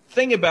whole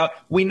thing about?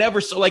 We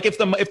never saw, like, if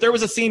there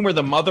was a scene where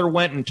the mother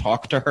went and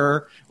talked to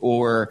her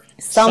or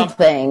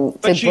something to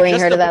bring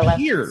her to that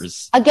level.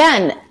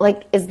 Again,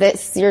 like, is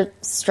this your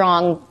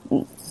strong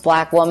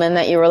black woman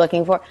that you were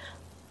looking for?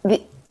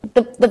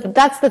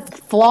 That's the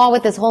flaw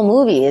with this whole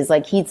movie, is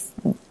like, he's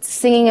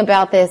singing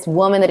about this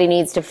woman that he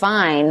needs to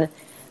find,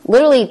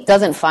 literally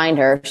doesn't find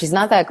her. She's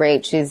not that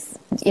great. She's,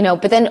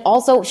 but then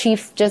also she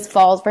just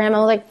falls for him. I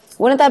was like,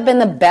 wouldn't that have been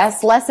the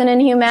best lesson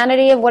in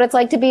humanity of what it's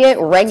like to be a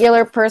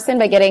regular person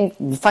by getting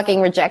fucking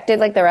rejected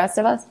like the rest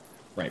of us?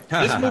 Right.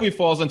 This movie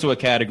falls into a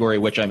category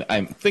which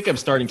I think I'm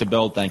starting to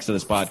build thanks to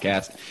this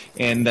podcast,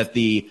 and that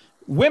the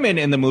women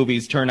in the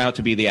movies turn out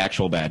to be the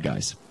actual bad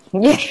guys.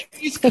 Yeah.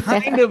 She's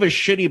kind of a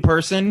shitty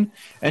person,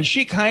 and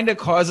she kind of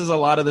causes a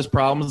lot of this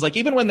problems. Like,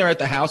 even when they're at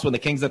the house, when the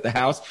king's at the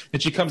house,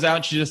 and she comes out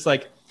and she's just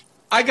like,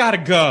 I gotta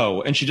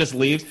go, and she just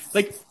leaves.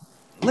 Like,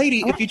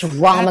 lady, if you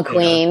drama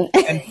queen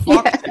and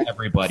talked to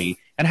everybody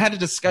and had to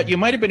discuss, you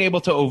might have been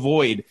able to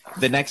avoid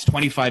the next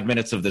 25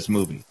 minutes of this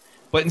movie.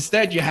 But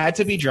instead, you had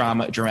to be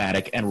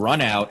dramatic and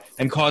run out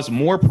and cause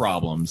more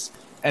problems.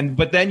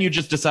 But then you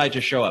just decide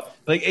to show up.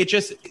 Like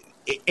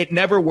it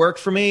never worked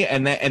for me.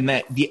 And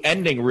that the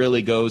ending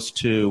really goes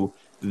to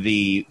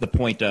the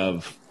point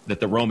of that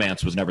the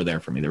romance was never there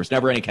for me. There was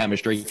never any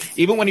chemistry.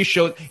 Even when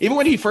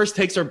he first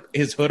takes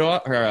his hood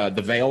off,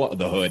 the veil,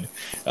 the hood,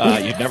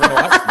 you'd never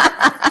know.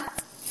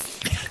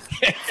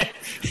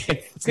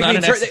 It's not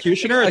an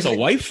executioner. It's a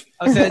wife.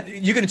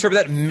 You can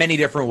interpret that in many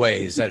different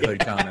ways. That hood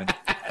comment.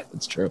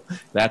 That's true.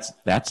 That's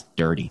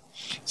dirty.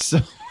 So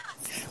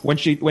when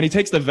he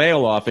takes the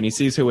veil off and he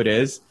sees who it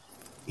is,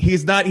 he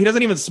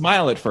doesn't even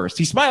smile at first.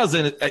 He smiles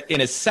in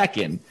a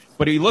second,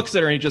 but he looks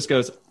at her and he just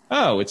goes,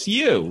 "Oh, it's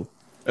you."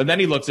 And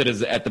then he looks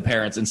at the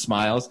parents and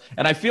smiles.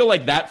 And I feel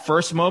like that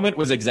first moment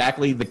was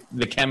exactly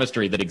the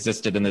chemistry that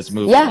existed in this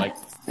movie. Yeah. Like,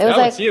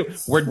 it's you.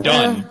 We're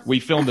done. We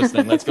filmed this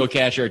thing. Let's go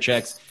cash our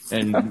checks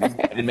and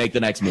make the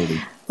next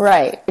movie.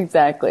 Right.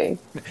 Exactly.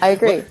 I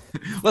agree.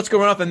 Let's go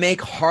run off and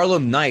make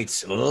Harlem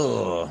Nights.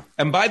 Ugh.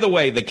 And by the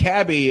way, the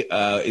cabbie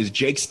is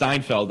Jake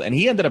Steinfeld, and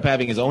he ended up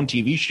having his own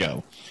TV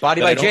show.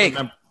 Body by Jake.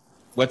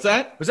 What's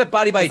that? Was that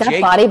Body by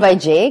Jake? Body by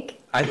Jake?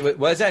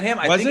 Was that him?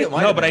 I think it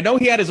no, but I know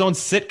he had his own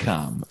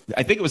sitcom.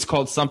 I think it was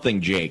called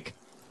something Jake.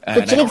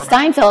 But Jake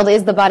Steinfeld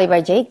is the Body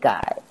by Jake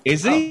guy.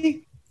 Is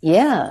he?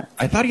 Yeah.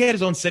 I thought he had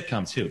his own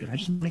sitcom too. Did I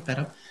just make that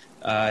up?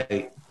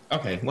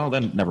 Okay, well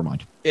then, never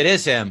mind. It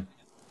is him.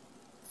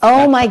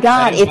 Oh my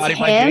God, it's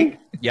him?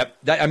 Yep.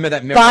 I remember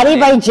that. Body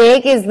by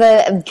Jake is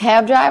the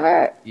cab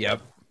driver?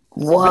 Yep.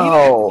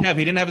 Whoa.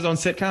 He didn't have his own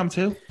sitcom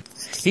too?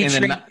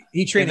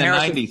 He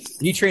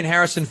trained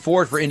Harrison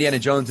Ford for Indiana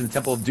Jones and the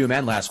Temple of Doom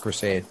and Last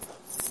Crusade.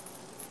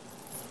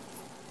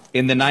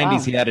 In the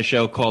 90s, He had a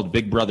show called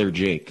Big Brother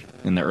Jake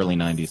in the early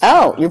 90s.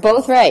 Oh, you're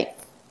both right.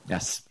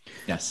 Yes.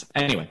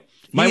 Anyway.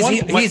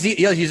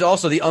 He's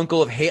also the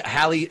uncle of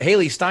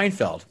Haley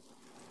Steinfeld.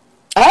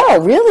 Oh,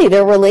 really?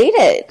 They're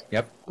related?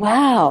 Yep.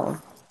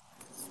 Wow.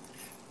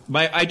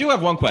 I do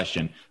have one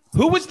question.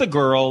 Who was the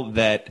girl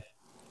that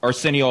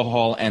Arsenio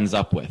Hall ends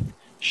up with?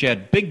 She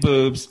had big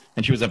boobs,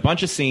 and she was a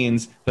bunch of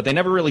scenes, but they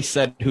never really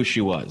said who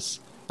she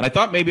was. And I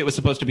thought maybe it was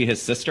supposed to be his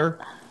sister,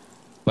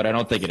 but I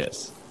don't think it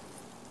is.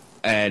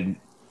 And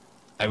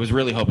I was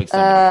really hoping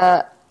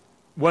so.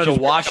 One of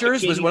the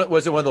washers? Was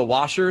it one of the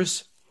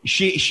washers?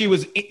 She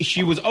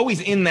was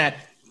always in that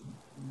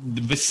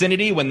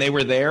vicinity when they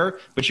were there,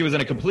 but she was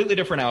in a completely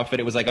different outfit.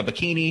 It was like a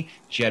bikini.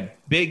 She had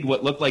big,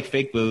 what looked like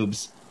fake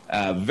boobs,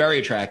 very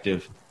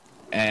attractive.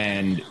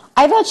 And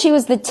I thought she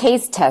was the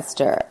taste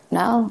tester.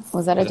 No?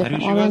 Was that a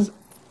different woman?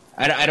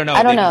 I don't know.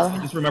 I don't know. I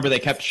just remember they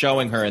kept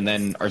showing her, and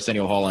then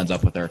Arsenio Hall ends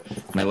up with her.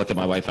 And I looked at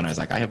my wife, and I was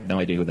like, I have no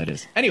idea who that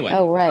is. Anyway,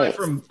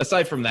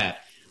 aside from that,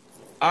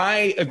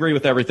 I agree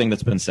with everything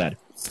that's been said.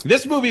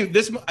 This movie,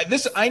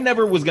 I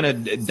never was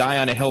going to die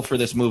on a hill for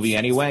this movie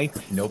anyway.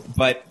 Nope.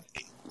 But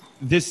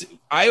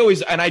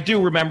I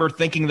do remember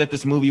thinking that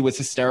this movie was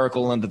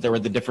hysterical and that there were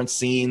the different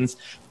scenes.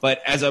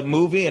 But as a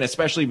movie, and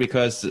especially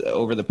because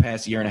over the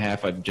past year and a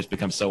half, I've just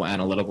become so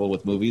analytical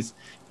with movies.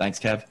 Thanks,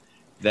 Kev.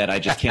 That I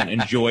just can't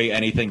enjoy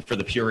anything for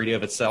the purity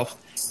of itself.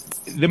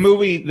 The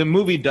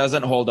movie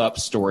doesn't hold up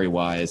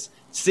story-wise.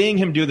 Seeing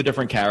him do the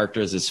different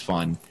characters is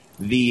fun.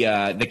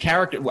 The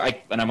character,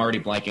 and I'm already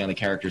blanking on the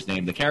character's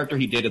name. The character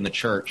he did in the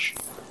church.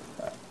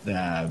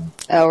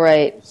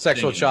 Right.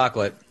 Sexual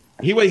Chocolate.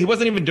 He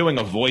wasn't even doing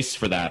a voice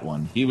for that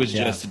one. He was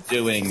just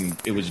doing.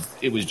 It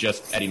was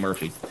just Eddie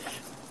Murphy.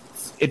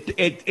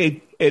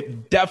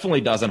 It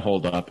definitely doesn't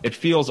hold up. It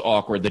feels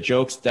awkward. The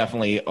jokes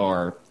definitely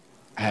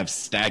have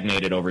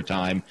stagnated over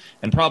time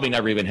and probably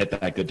never even hit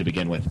that good to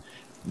begin with.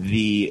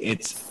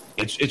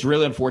 It's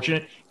really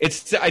unfortunate.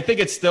 I think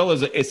it still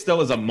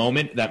is a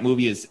moment. That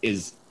movie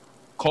is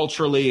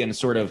culturally and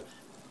sort of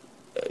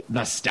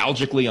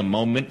nostalgically a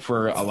moment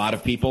for a lot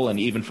of people and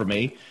even for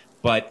me.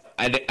 But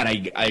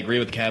I agree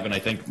with Kevin. I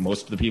think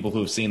most of the people who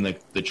have seen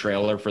the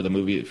trailer for the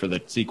movie, for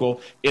the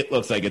sequel, it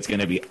looks like it's going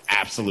to be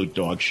absolute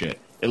dog shit.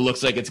 It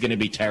looks like it's going to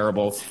be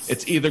terrible.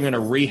 It's either going to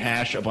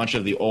rehash a bunch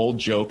of the old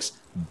jokes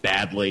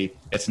badly.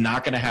 It's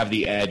not going to have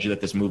the edge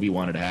that this movie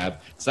wanted to have.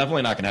 It's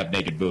definitely not going to have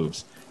naked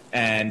boobs.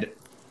 And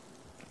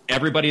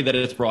everybody that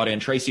it's brought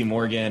in, Tracy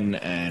Morgan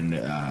and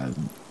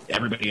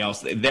everybody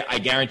else, I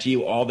guarantee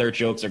you all their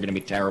jokes are going to be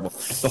terrible.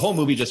 The whole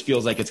movie just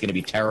feels like it's going to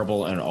be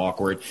terrible and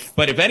awkward.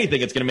 But if anything,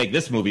 it's going to make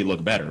this movie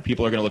look better.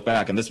 People are going to look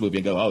back on this movie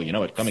and go, oh, you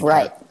know what, coming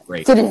right.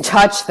 Great. Didn't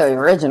touch the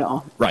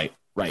original. Right.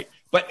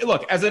 But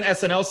look, as an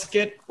SNL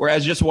skit or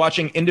as just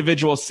watching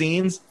individual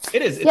scenes,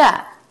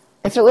 yeah.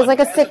 If it was like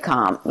a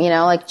sitcom,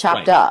 like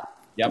chopped up,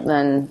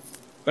 then.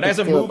 But as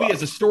a movie,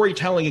 as a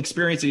storytelling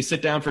experience, you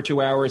sit down for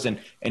 2 hours and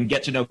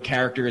get to know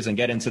characters and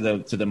get into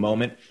the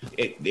moment.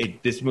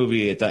 This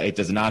movie it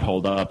does not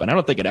hold up, and I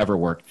don't think it ever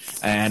worked.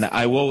 And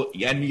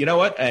you know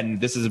what? And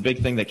this is a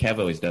big thing that Kev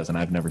always does, and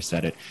I've never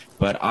said it.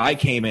 But I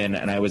came in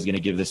and I was going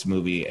to give this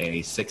movie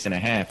a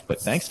 6.5. But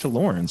thanks to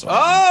Lawrence,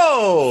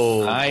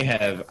 I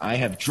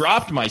have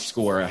dropped my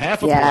a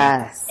half a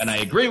point, and I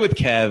agree with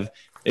Kev.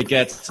 It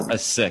gets a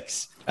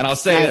 6, and I'll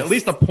say at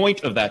least a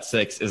point of that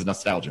 6 is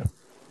nostalgia.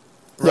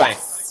 Right.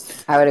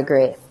 I would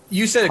agree.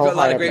 You said a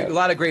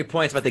lot of great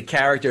points about the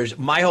characters.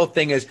 My whole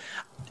thing is,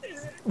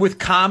 with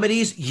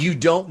comedies, you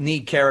don't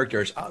need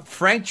characters.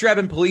 Frank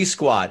Drebin, Police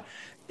Squad.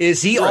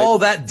 Is he all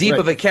that deep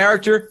of a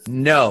character?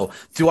 No.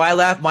 Do I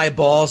laugh my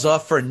balls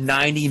off for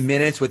 90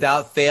 minutes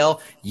without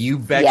fail? You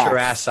bet your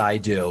ass I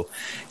do.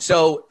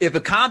 So if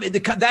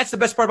that's the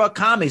best part about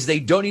comedies. They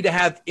don't need to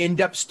have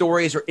in-depth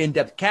stories or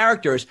in-depth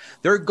characters.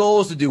 Their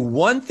goal is to do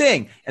one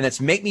thing, and that's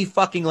make me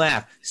fucking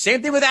laugh.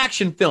 Same thing with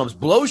action films.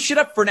 Blow shit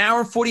up for an hour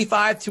and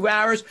 45, 2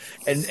 hours,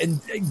 and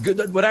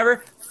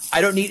whatever.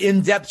 I don't need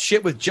in-depth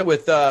shit with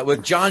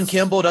John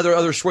Kimball and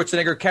other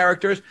Schwarzenegger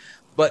characters.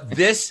 But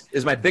this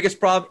is my biggest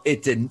problem.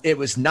 It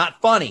was not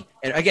funny.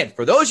 And again,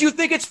 for those who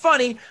think it's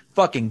funny,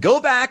 fucking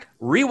go back,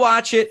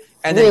 rewatch it,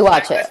 and then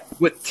rewatch it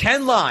with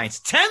 10 lines.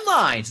 10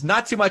 lines,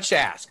 not too much to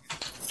ask.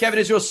 Kevin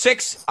Israel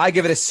 6, I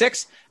give it a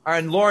 6.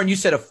 And Lauren, you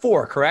said a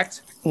 4,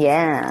 correct?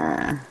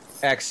 Yeah.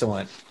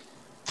 Excellent.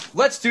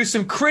 Let's do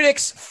some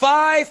critics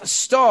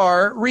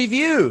 5-star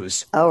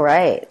reviews. All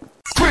right.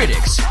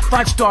 Critics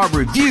 5-star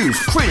reviews.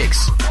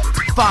 Critics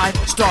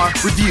 5-star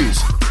reviews.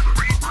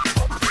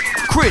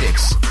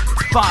 Critics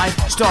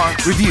 5-star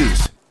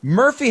reviews.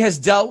 Murphy has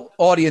dealt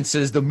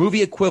audiences the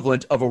movie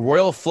equivalent of a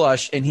royal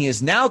flush, and he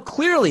is now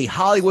clearly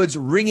Hollywood's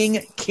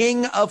ringing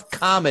king of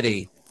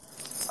comedy.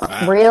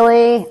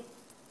 Really?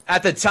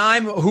 At the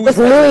time, who was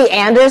Louis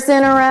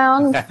Anderson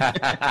around?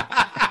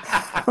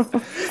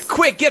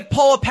 Quick, get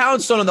Paula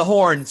Poundstone on the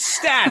horn.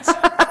 Stats.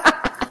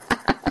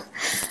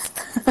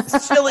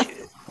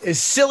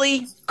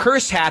 silly,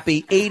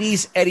 curse-happy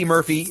 80s Eddie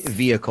Murphy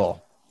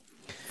vehicle.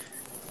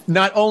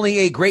 Not only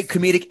a great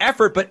comedic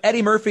effort, but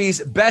Eddie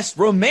Murphy's best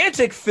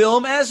romantic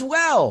film as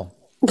well.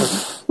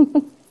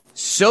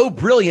 So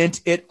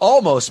brilliant, it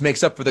almost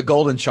makes up for The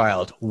Golden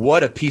Child.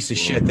 What a piece of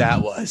shit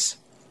that was.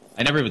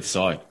 I never even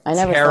saw it. I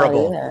never saw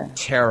it either.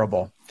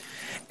 Terrible.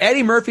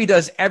 Eddie Murphy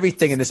does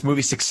everything in this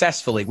movie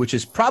successfully, which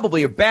is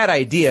probably a bad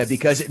idea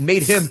because it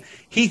made him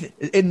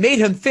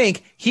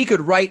think he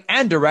could write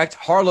and direct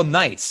Harlem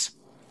Nights.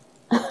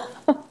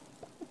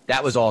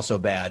 That was also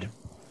bad.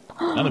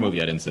 Another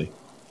movie I didn't see.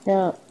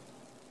 Yeah.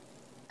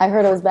 I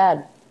heard it was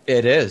bad.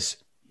 It is.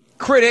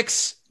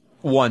 Critics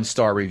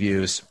 1-star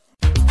reviews.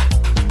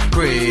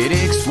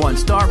 Critics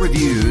 1-star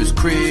reviews.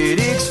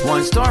 Critics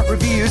 1-star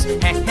reviews.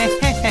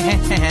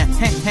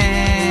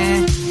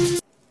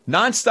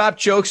 Non-stop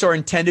jokes are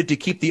intended to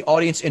keep the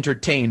audience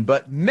entertained,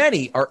 but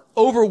many are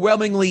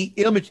overwhelmingly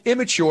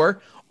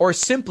immature or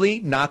simply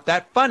not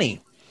that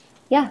funny.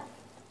 Yeah.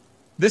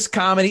 This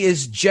comedy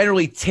is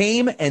generally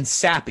tame and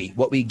sappy.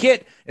 What we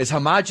get is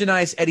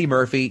homogenized Eddie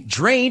Murphy,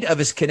 drained of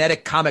his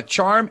kinetic comic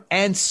charm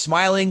and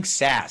smiling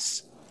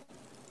sass.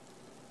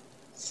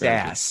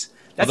 Sass.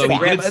 That's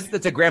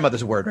a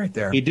grandmother's word right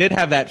there. He did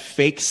have that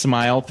fake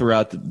smile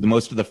throughout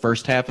most of the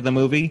first half of the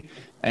movie,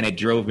 and it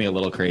drove me a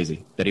little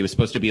crazy that he was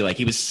supposed to be like,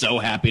 he was so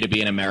happy to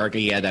be in America.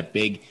 He had that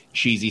big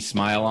cheesy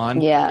smile on.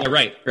 Yeah.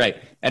 Right.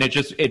 And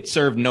it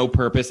served no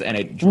purpose,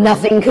 and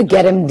nothing could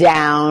get him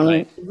down.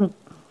 Right.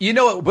 You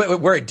know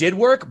where it did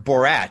work?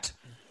 Borat.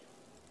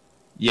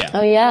 Yeah.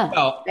 Oh, yeah.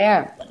 Well,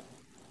 there.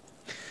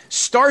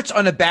 Starts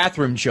on a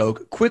bathroom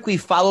joke, quickly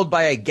followed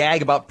by a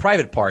gag about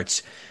private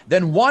parts,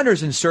 then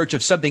wanders in search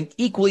of something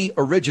equally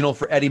original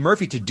for Eddie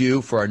Murphy to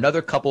do for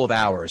another couple of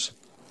hours.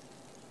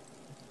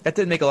 That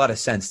didn't make a lot of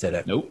sense, did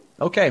it? Nope.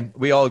 Okay,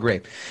 we all agree.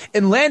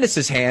 In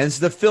Landis's hands,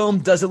 the film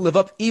doesn't live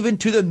up even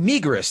to the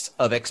meagerest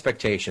of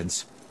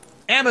expectations.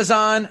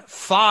 Amazon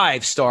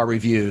 5-star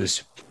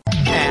reviews.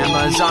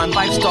 Amazon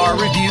 5-star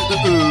reviews.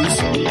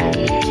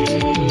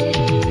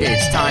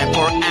 It's time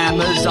for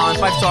Amazon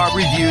 5-star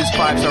reviews.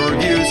 5-star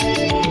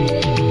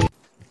reviews.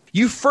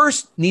 You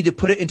first need to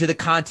put it into the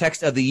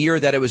context of the year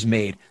that it was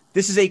made.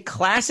 This is a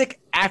classic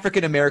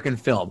African-American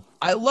film.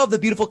 I love the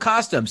beautiful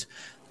costumes.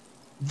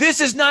 This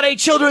is not a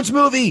children's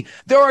movie.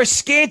 There are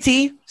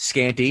scanty,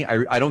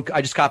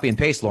 I just copy and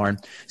paste, Lauren,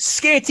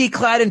 scanty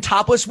clad and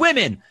topless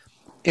women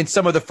in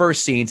some of the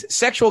first scenes,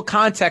 sexual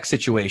contact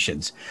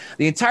situations.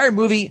 The entire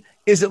movie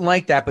isn't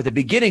like that, but the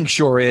beginning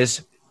sure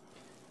is.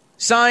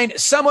 Signed,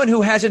 someone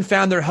who hasn't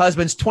found their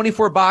husband's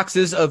 24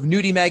 boxes of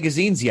nudie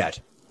magazines yet.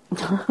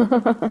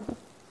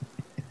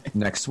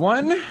 Next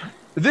one.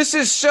 This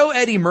is so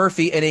Eddie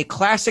Murphy and a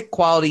classic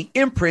quality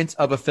imprint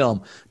of a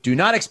film. Do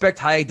not expect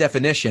high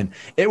definition.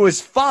 It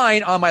was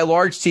fine on my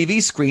large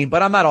TV screen,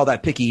 but I'm not all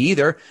that picky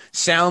either.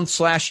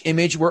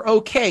 Sound/image were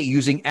okay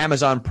using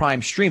Amazon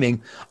Prime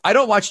streaming. I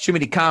don't watch too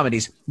many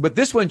comedies, but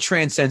this one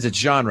transcends its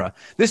genre.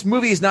 This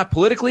movie is not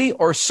politically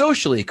or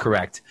socially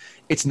correct.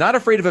 It's not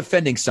afraid of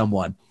offending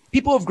someone.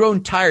 People have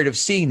grown tired of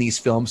seeing these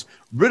films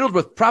riddled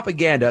with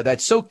propaganda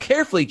that so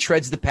carefully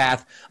treads the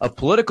path of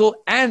political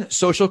and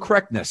social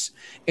correctness,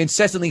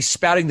 incessantly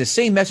spouting the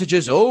same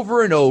messages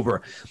over and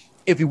over.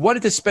 If we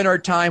wanted to spend our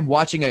time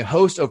watching a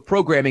host of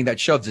programming that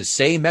shoves the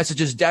same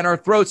messages down our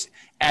throats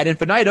ad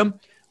infinitum,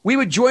 we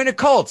would join a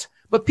cult.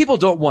 But people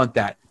don't want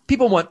that.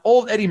 People want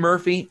old Eddie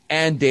Murphy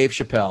and Dave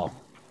Chappelle.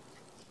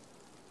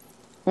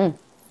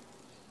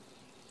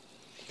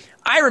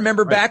 I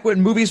remember back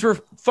when movies were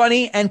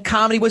funny and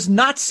comedy was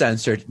not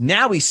censored.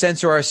 Now we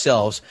censor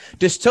ourselves.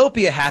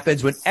 Dystopia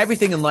happens when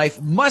everything in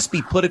life must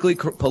be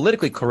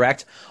politically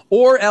correct,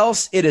 or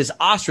else it is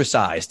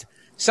ostracized.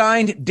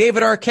 Signed,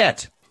 David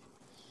Arquette.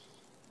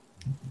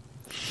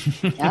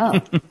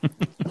 Oh.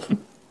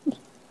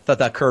 Thought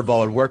that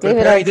curveball would work, but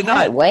David apparently did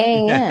Arquette not.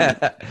 weighing in.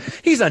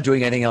 He's not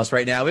doing anything else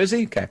right now, is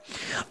he? Okay.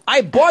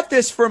 I bought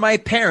this for my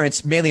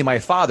parents, mainly my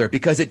father,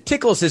 because it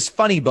tickles his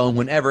funny bone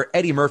whenever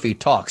Eddie Murphy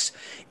talks.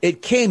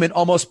 It came in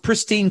almost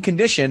pristine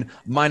condition,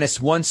 minus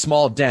one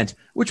small dent,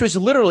 which was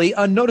literally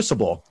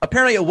unnoticeable.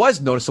 Apparently it was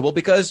noticeable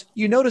because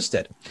you noticed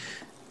it.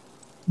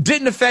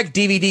 Didn't affect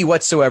DVD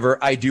whatsoever.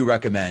 I do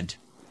recommend.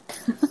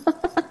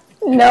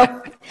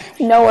 No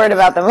word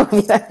about the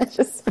movie. That's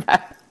just about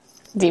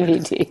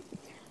DVD.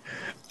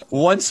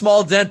 One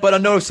small dent, but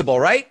unnoticeable,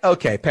 right?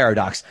 Okay,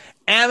 paradox.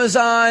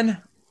 Amazon,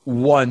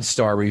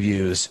 1-star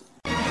reviews.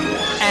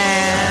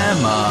 Amazon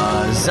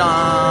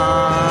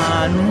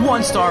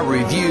 1-star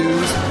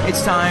reviews.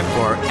 It's time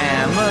for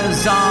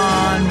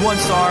Amazon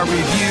 1-star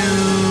reviews.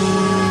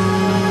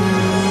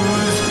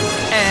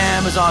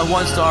 Amazon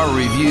 1-star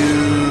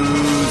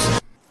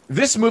reviews.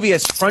 This movie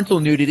has frontal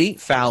nudity,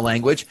 foul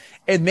language,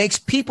 and makes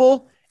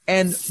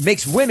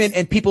women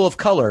and people of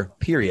color,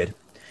 period.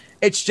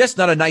 It's just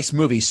not a nice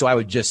movie, so I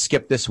would just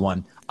skip this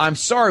one. I'm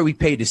sorry we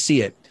paid to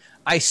see it.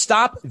 I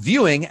stopped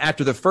viewing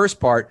after the first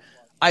part.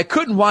 I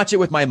couldn't watch it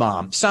with my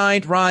mom.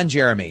 Signed, Ron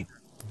Jeremy.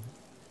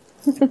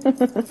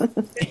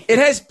 It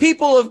has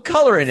people of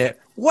color in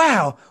it.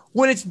 Wow.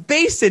 When it's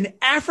based in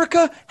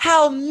Africa,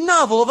 how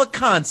novel of a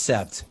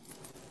concept.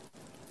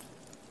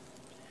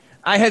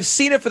 I have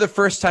seen it for the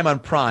first time on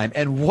Prime,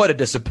 and what a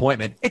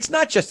disappointment. It's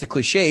not just the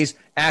cliches.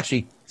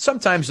 Actually,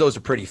 sometimes those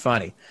are pretty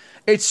funny.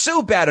 It's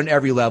so bad on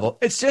every level.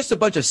 It's just a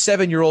bunch of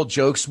 7-year-old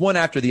jokes, one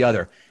after the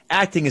other.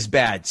 Acting is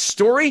bad.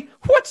 Story?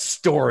 What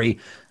story?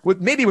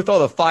 Maybe with all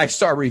the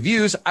 5-star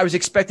reviews, I was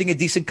expecting a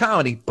decent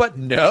comedy, but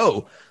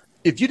no.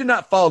 If you did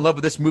not fall in love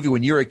with this movie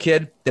when you were a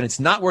kid, then it's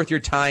not worth your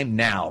time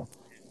now.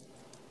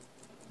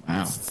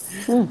 Wow.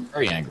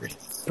 Very angry.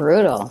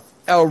 Brutal.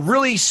 A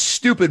really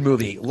stupid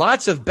movie.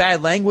 Lots of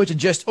bad language and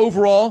just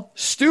overall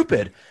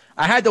stupid.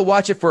 I had to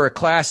watch it for a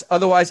class.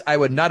 Otherwise, I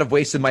would not have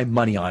wasted my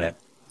money on it.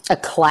 A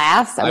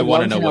class? I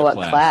want would love to know what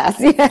class.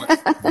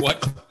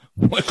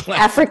 What class?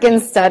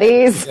 African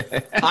studies.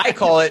 I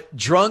call it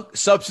drunk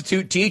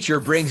substitute teacher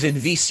brings in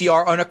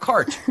VCR on a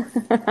cart.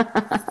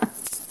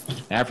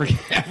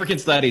 African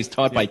studies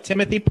taught by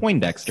Timothy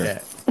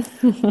Poindexter.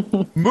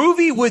 Yeah.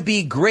 Movie would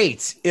be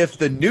great if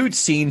the nude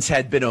scenes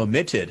had been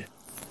omitted.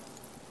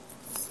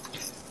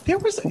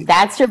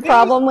 That's your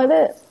problem with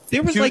it?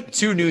 There was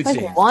two nude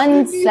scenes.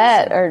 One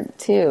set or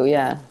two,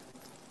 yeah.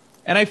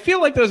 And I feel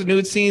like those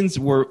nude scenes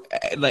were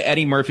like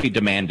Eddie Murphy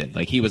demanded.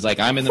 Like he was like,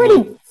 "I'm in the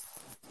movie."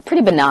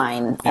 Pretty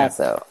benign,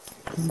 also.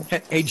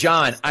 Hey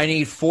John, I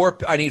need four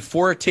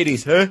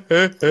titties.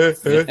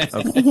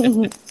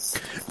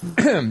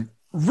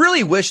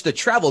 Really wish the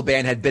travel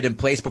ban had been in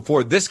place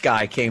before this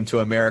guy came to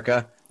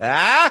America. You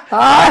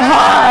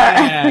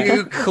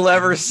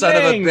clever son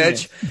of a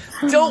bitch.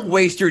 Don't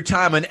waste your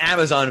time on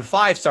Amazon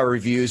 5-star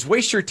reviews.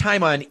 Waste your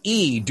time on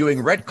E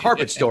doing red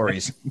carpet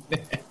stories.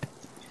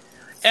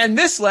 And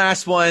this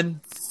last one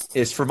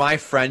is for my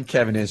friend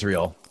Kevin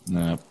Israel.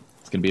 No,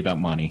 it's going to be about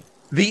money.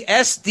 The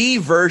SD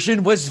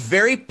version was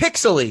very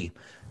pixely.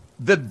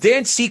 The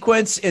dance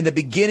sequence in the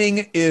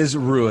beginning is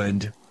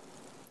ruined.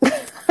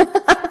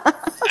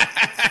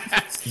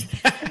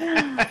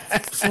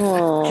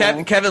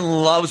 Kevin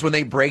loves when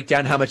they break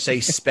down how much they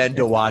spend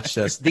to watch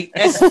this. The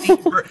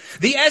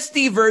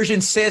SD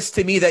version says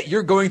to me that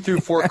you're going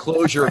through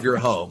foreclosure of your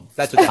home.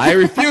 That's what I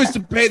refuse to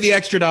pay the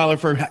extra $1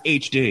 for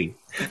HD.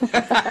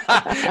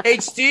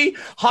 HD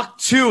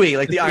Hoktui,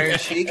 like the Iron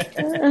Sheik.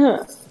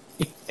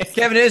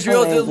 Kevin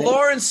Israel, did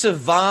Lauren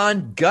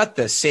Sivan gut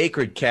the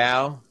sacred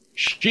cow?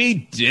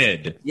 She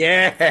did.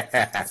 Yeah.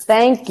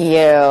 Thank you.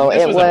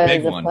 It was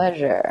a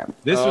pleasure.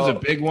 This was a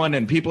big one,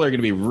 and people are going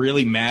to be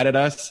really mad at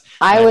us.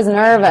 I was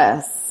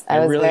nervous. I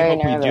was really very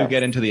hope nervous. we do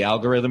get into the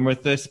algorithm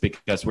with this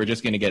because we're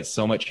just going to get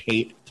so much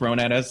hate thrown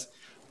at us.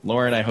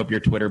 Lauren, I hope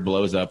your Twitter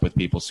blows up with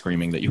people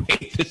screaming that you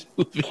hate this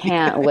movie.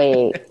 Can't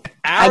wait.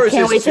 Ours I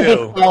can't wait too.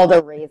 to be called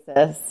a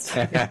racist.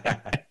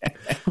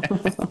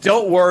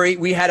 Don't worry,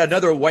 we had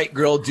another white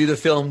girl do the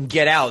film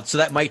Get Out, so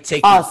that might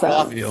take you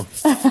off you.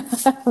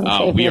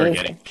 Oh, we are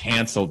getting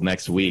canceled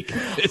next week.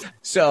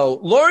 So,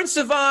 Lauren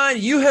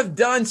Sivan, you have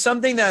done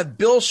something that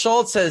Bill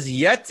Schultz has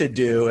yet to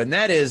do, and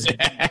that is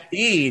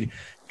indeed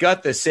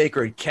gut the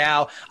sacred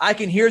cow. I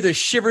can hear the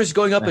shivers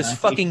going up his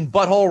fucking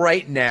butthole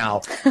right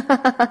now.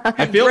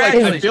 I feel like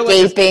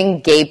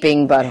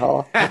gaping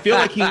butthole. I feel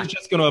like he's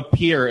just going to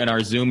appear in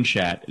our Zoom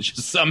chat. It's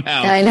just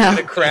somehow I know.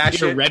 Gonna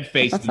crash it.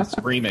 Red-faced and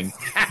screaming.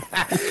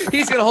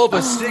 He's going to hold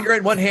a cigarette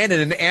in one hand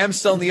and an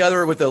Amstel in the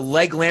other with a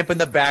leg lamp in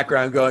the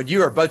background going,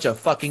 "You are a bunch of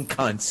fucking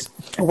cunts."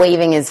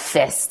 Waving his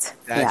fist.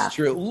 That's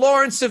true.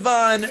 Lauren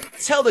Sivan,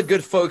 tell the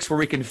good folks where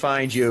we can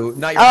find you.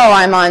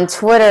 I'm on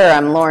Twitter.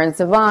 I'm Lauren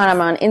Sivan.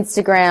 I'm on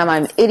Instagram.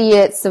 I'm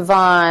Idiot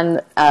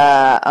Sivan.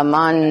 I'm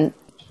on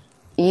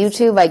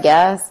YouTube, I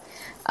guess.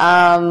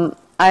 I'm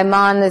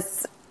on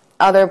this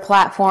other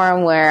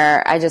platform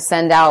where I just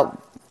send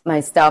out my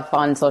stuff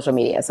on social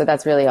media. So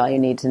that's really all you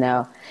need to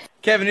know.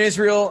 Kevin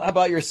Israel, how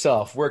about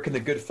yourself? Where can the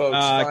good folks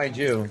find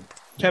you?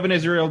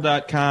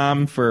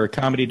 KevinIsrael.com for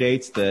comedy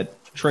dates that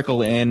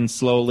trickle in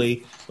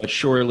slowly but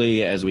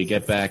surely as we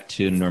get back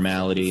to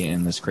normality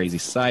in this crazy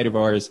side of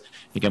ours.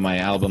 You get my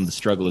album, The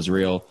Struggle is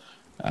Real,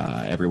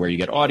 everywhere you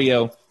get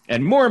audio.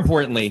 And more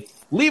importantly,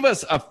 leave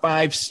us a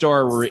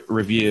 5-star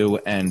review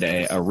and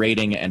a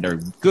rating and a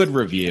good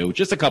review.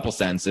 Just a couple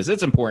sentences.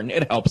 It's important.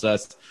 It helps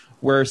us.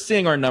 We're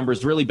seeing our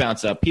numbers really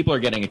bounce up. People are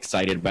getting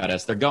excited about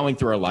us. They're going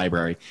through our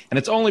library. And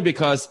it's only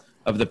because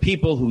of the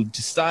people who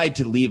decide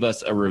to leave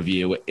us a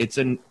review. It's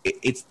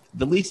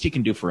the least you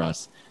can do for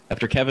us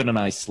after Kevin and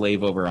I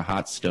slave over a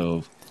hot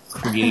stove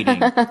creating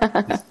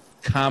this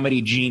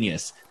comedy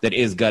genius that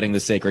is Gutting the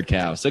Sacred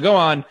Cow. So go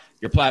on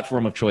your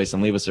platform of choice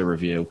and leave us a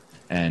review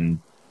and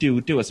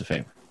do us a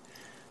favor.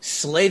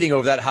 Slaving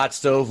over that hot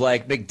stove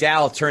like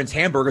McDowell turns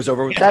hamburgers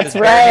over with That's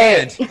his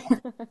right. bare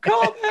hand.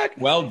 Call back.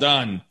 Well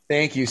done.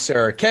 Thank you,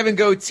 sir.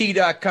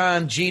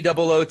 KevinGoatee.com,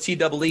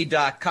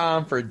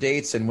 GOOTEE.com for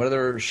dates and what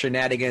other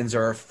shenanigans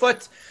are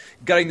afoot.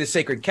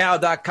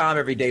 GuttingTheSacredCow.com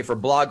every day for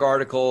blog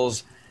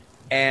articles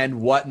and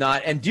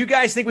whatnot. And do you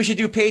guys think we should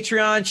do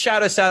Patreon?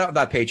 Shout us out.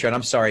 Not Patreon,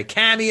 I'm sorry.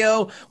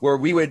 Cameo, where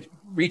we would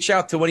reach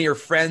out to one of your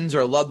friends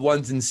or loved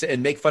ones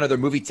and make fun of their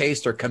movie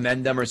taste or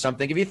commend them or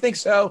something. If you think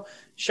so,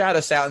 shout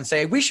us out and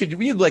say,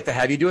 we'd like to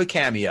have you do a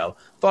Cameo.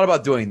 Thought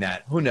about doing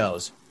that. Who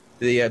knows?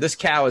 This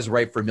cow is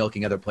ripe for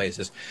milking other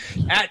places.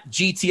 At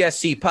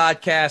GTSC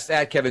Podcast,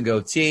 at Kevin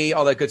Goatee,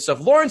 all that good stuff.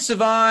 Lauren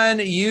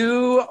Sivan,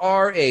 you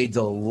are a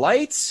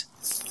delight.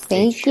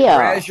 Thank you.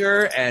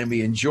 Treasure, and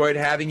we enjoyed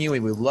having you,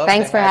 and we love.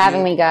 Thanks for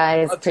having me,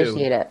 guys.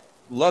 Appreciate it.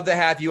 Love to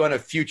have you on a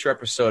future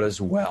episode as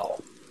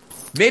well.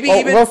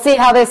 We'll see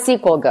how this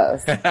sequel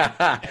goes.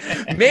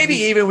 Maybe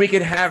even we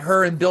could have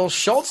her and Bill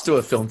Schultz do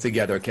a film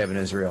together, Kevin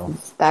Israel.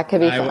 That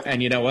could be fun.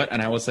 And you know what?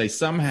 And I will say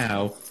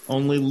somehow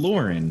only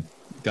Lauren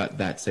got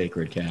that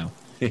sacred cow.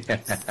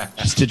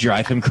 Just to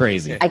drive him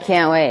crazy. I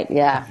can't wait.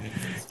 Yeah.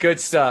 Good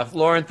stuff.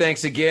 Lauren,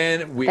 thanks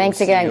again.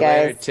 Thanks again,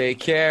 guys. Later. Take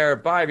care.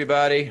 Bye,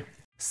 everybody.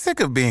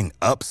 Sick of being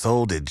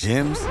upsold at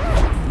gyms?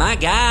 My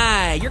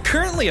guy, you're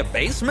currently a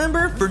base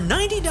member? For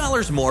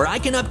 $90 more, I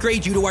can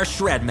upgrade you to our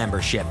Shred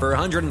membership. For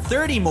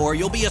 $130 more,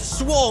 you'll be a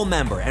Swole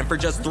member. And for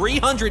just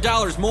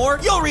 $300 more,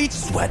 you'll reach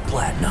Sweat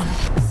Platinum.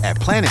 At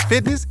Planet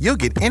Fitness, you'll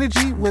get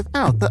energy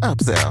without the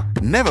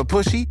upsell. Never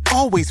pushy,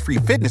 always free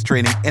fitness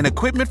training and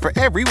equipment for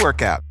every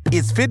workout.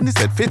 It's fitness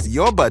that fits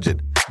your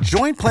budget.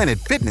 Join Planet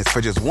Fitness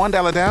for just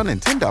 $1 down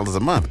and $10 a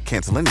month.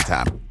 Cancel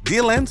anytime.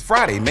 Deal ends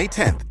Friday, May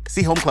 10th.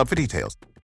 See Home Club for details.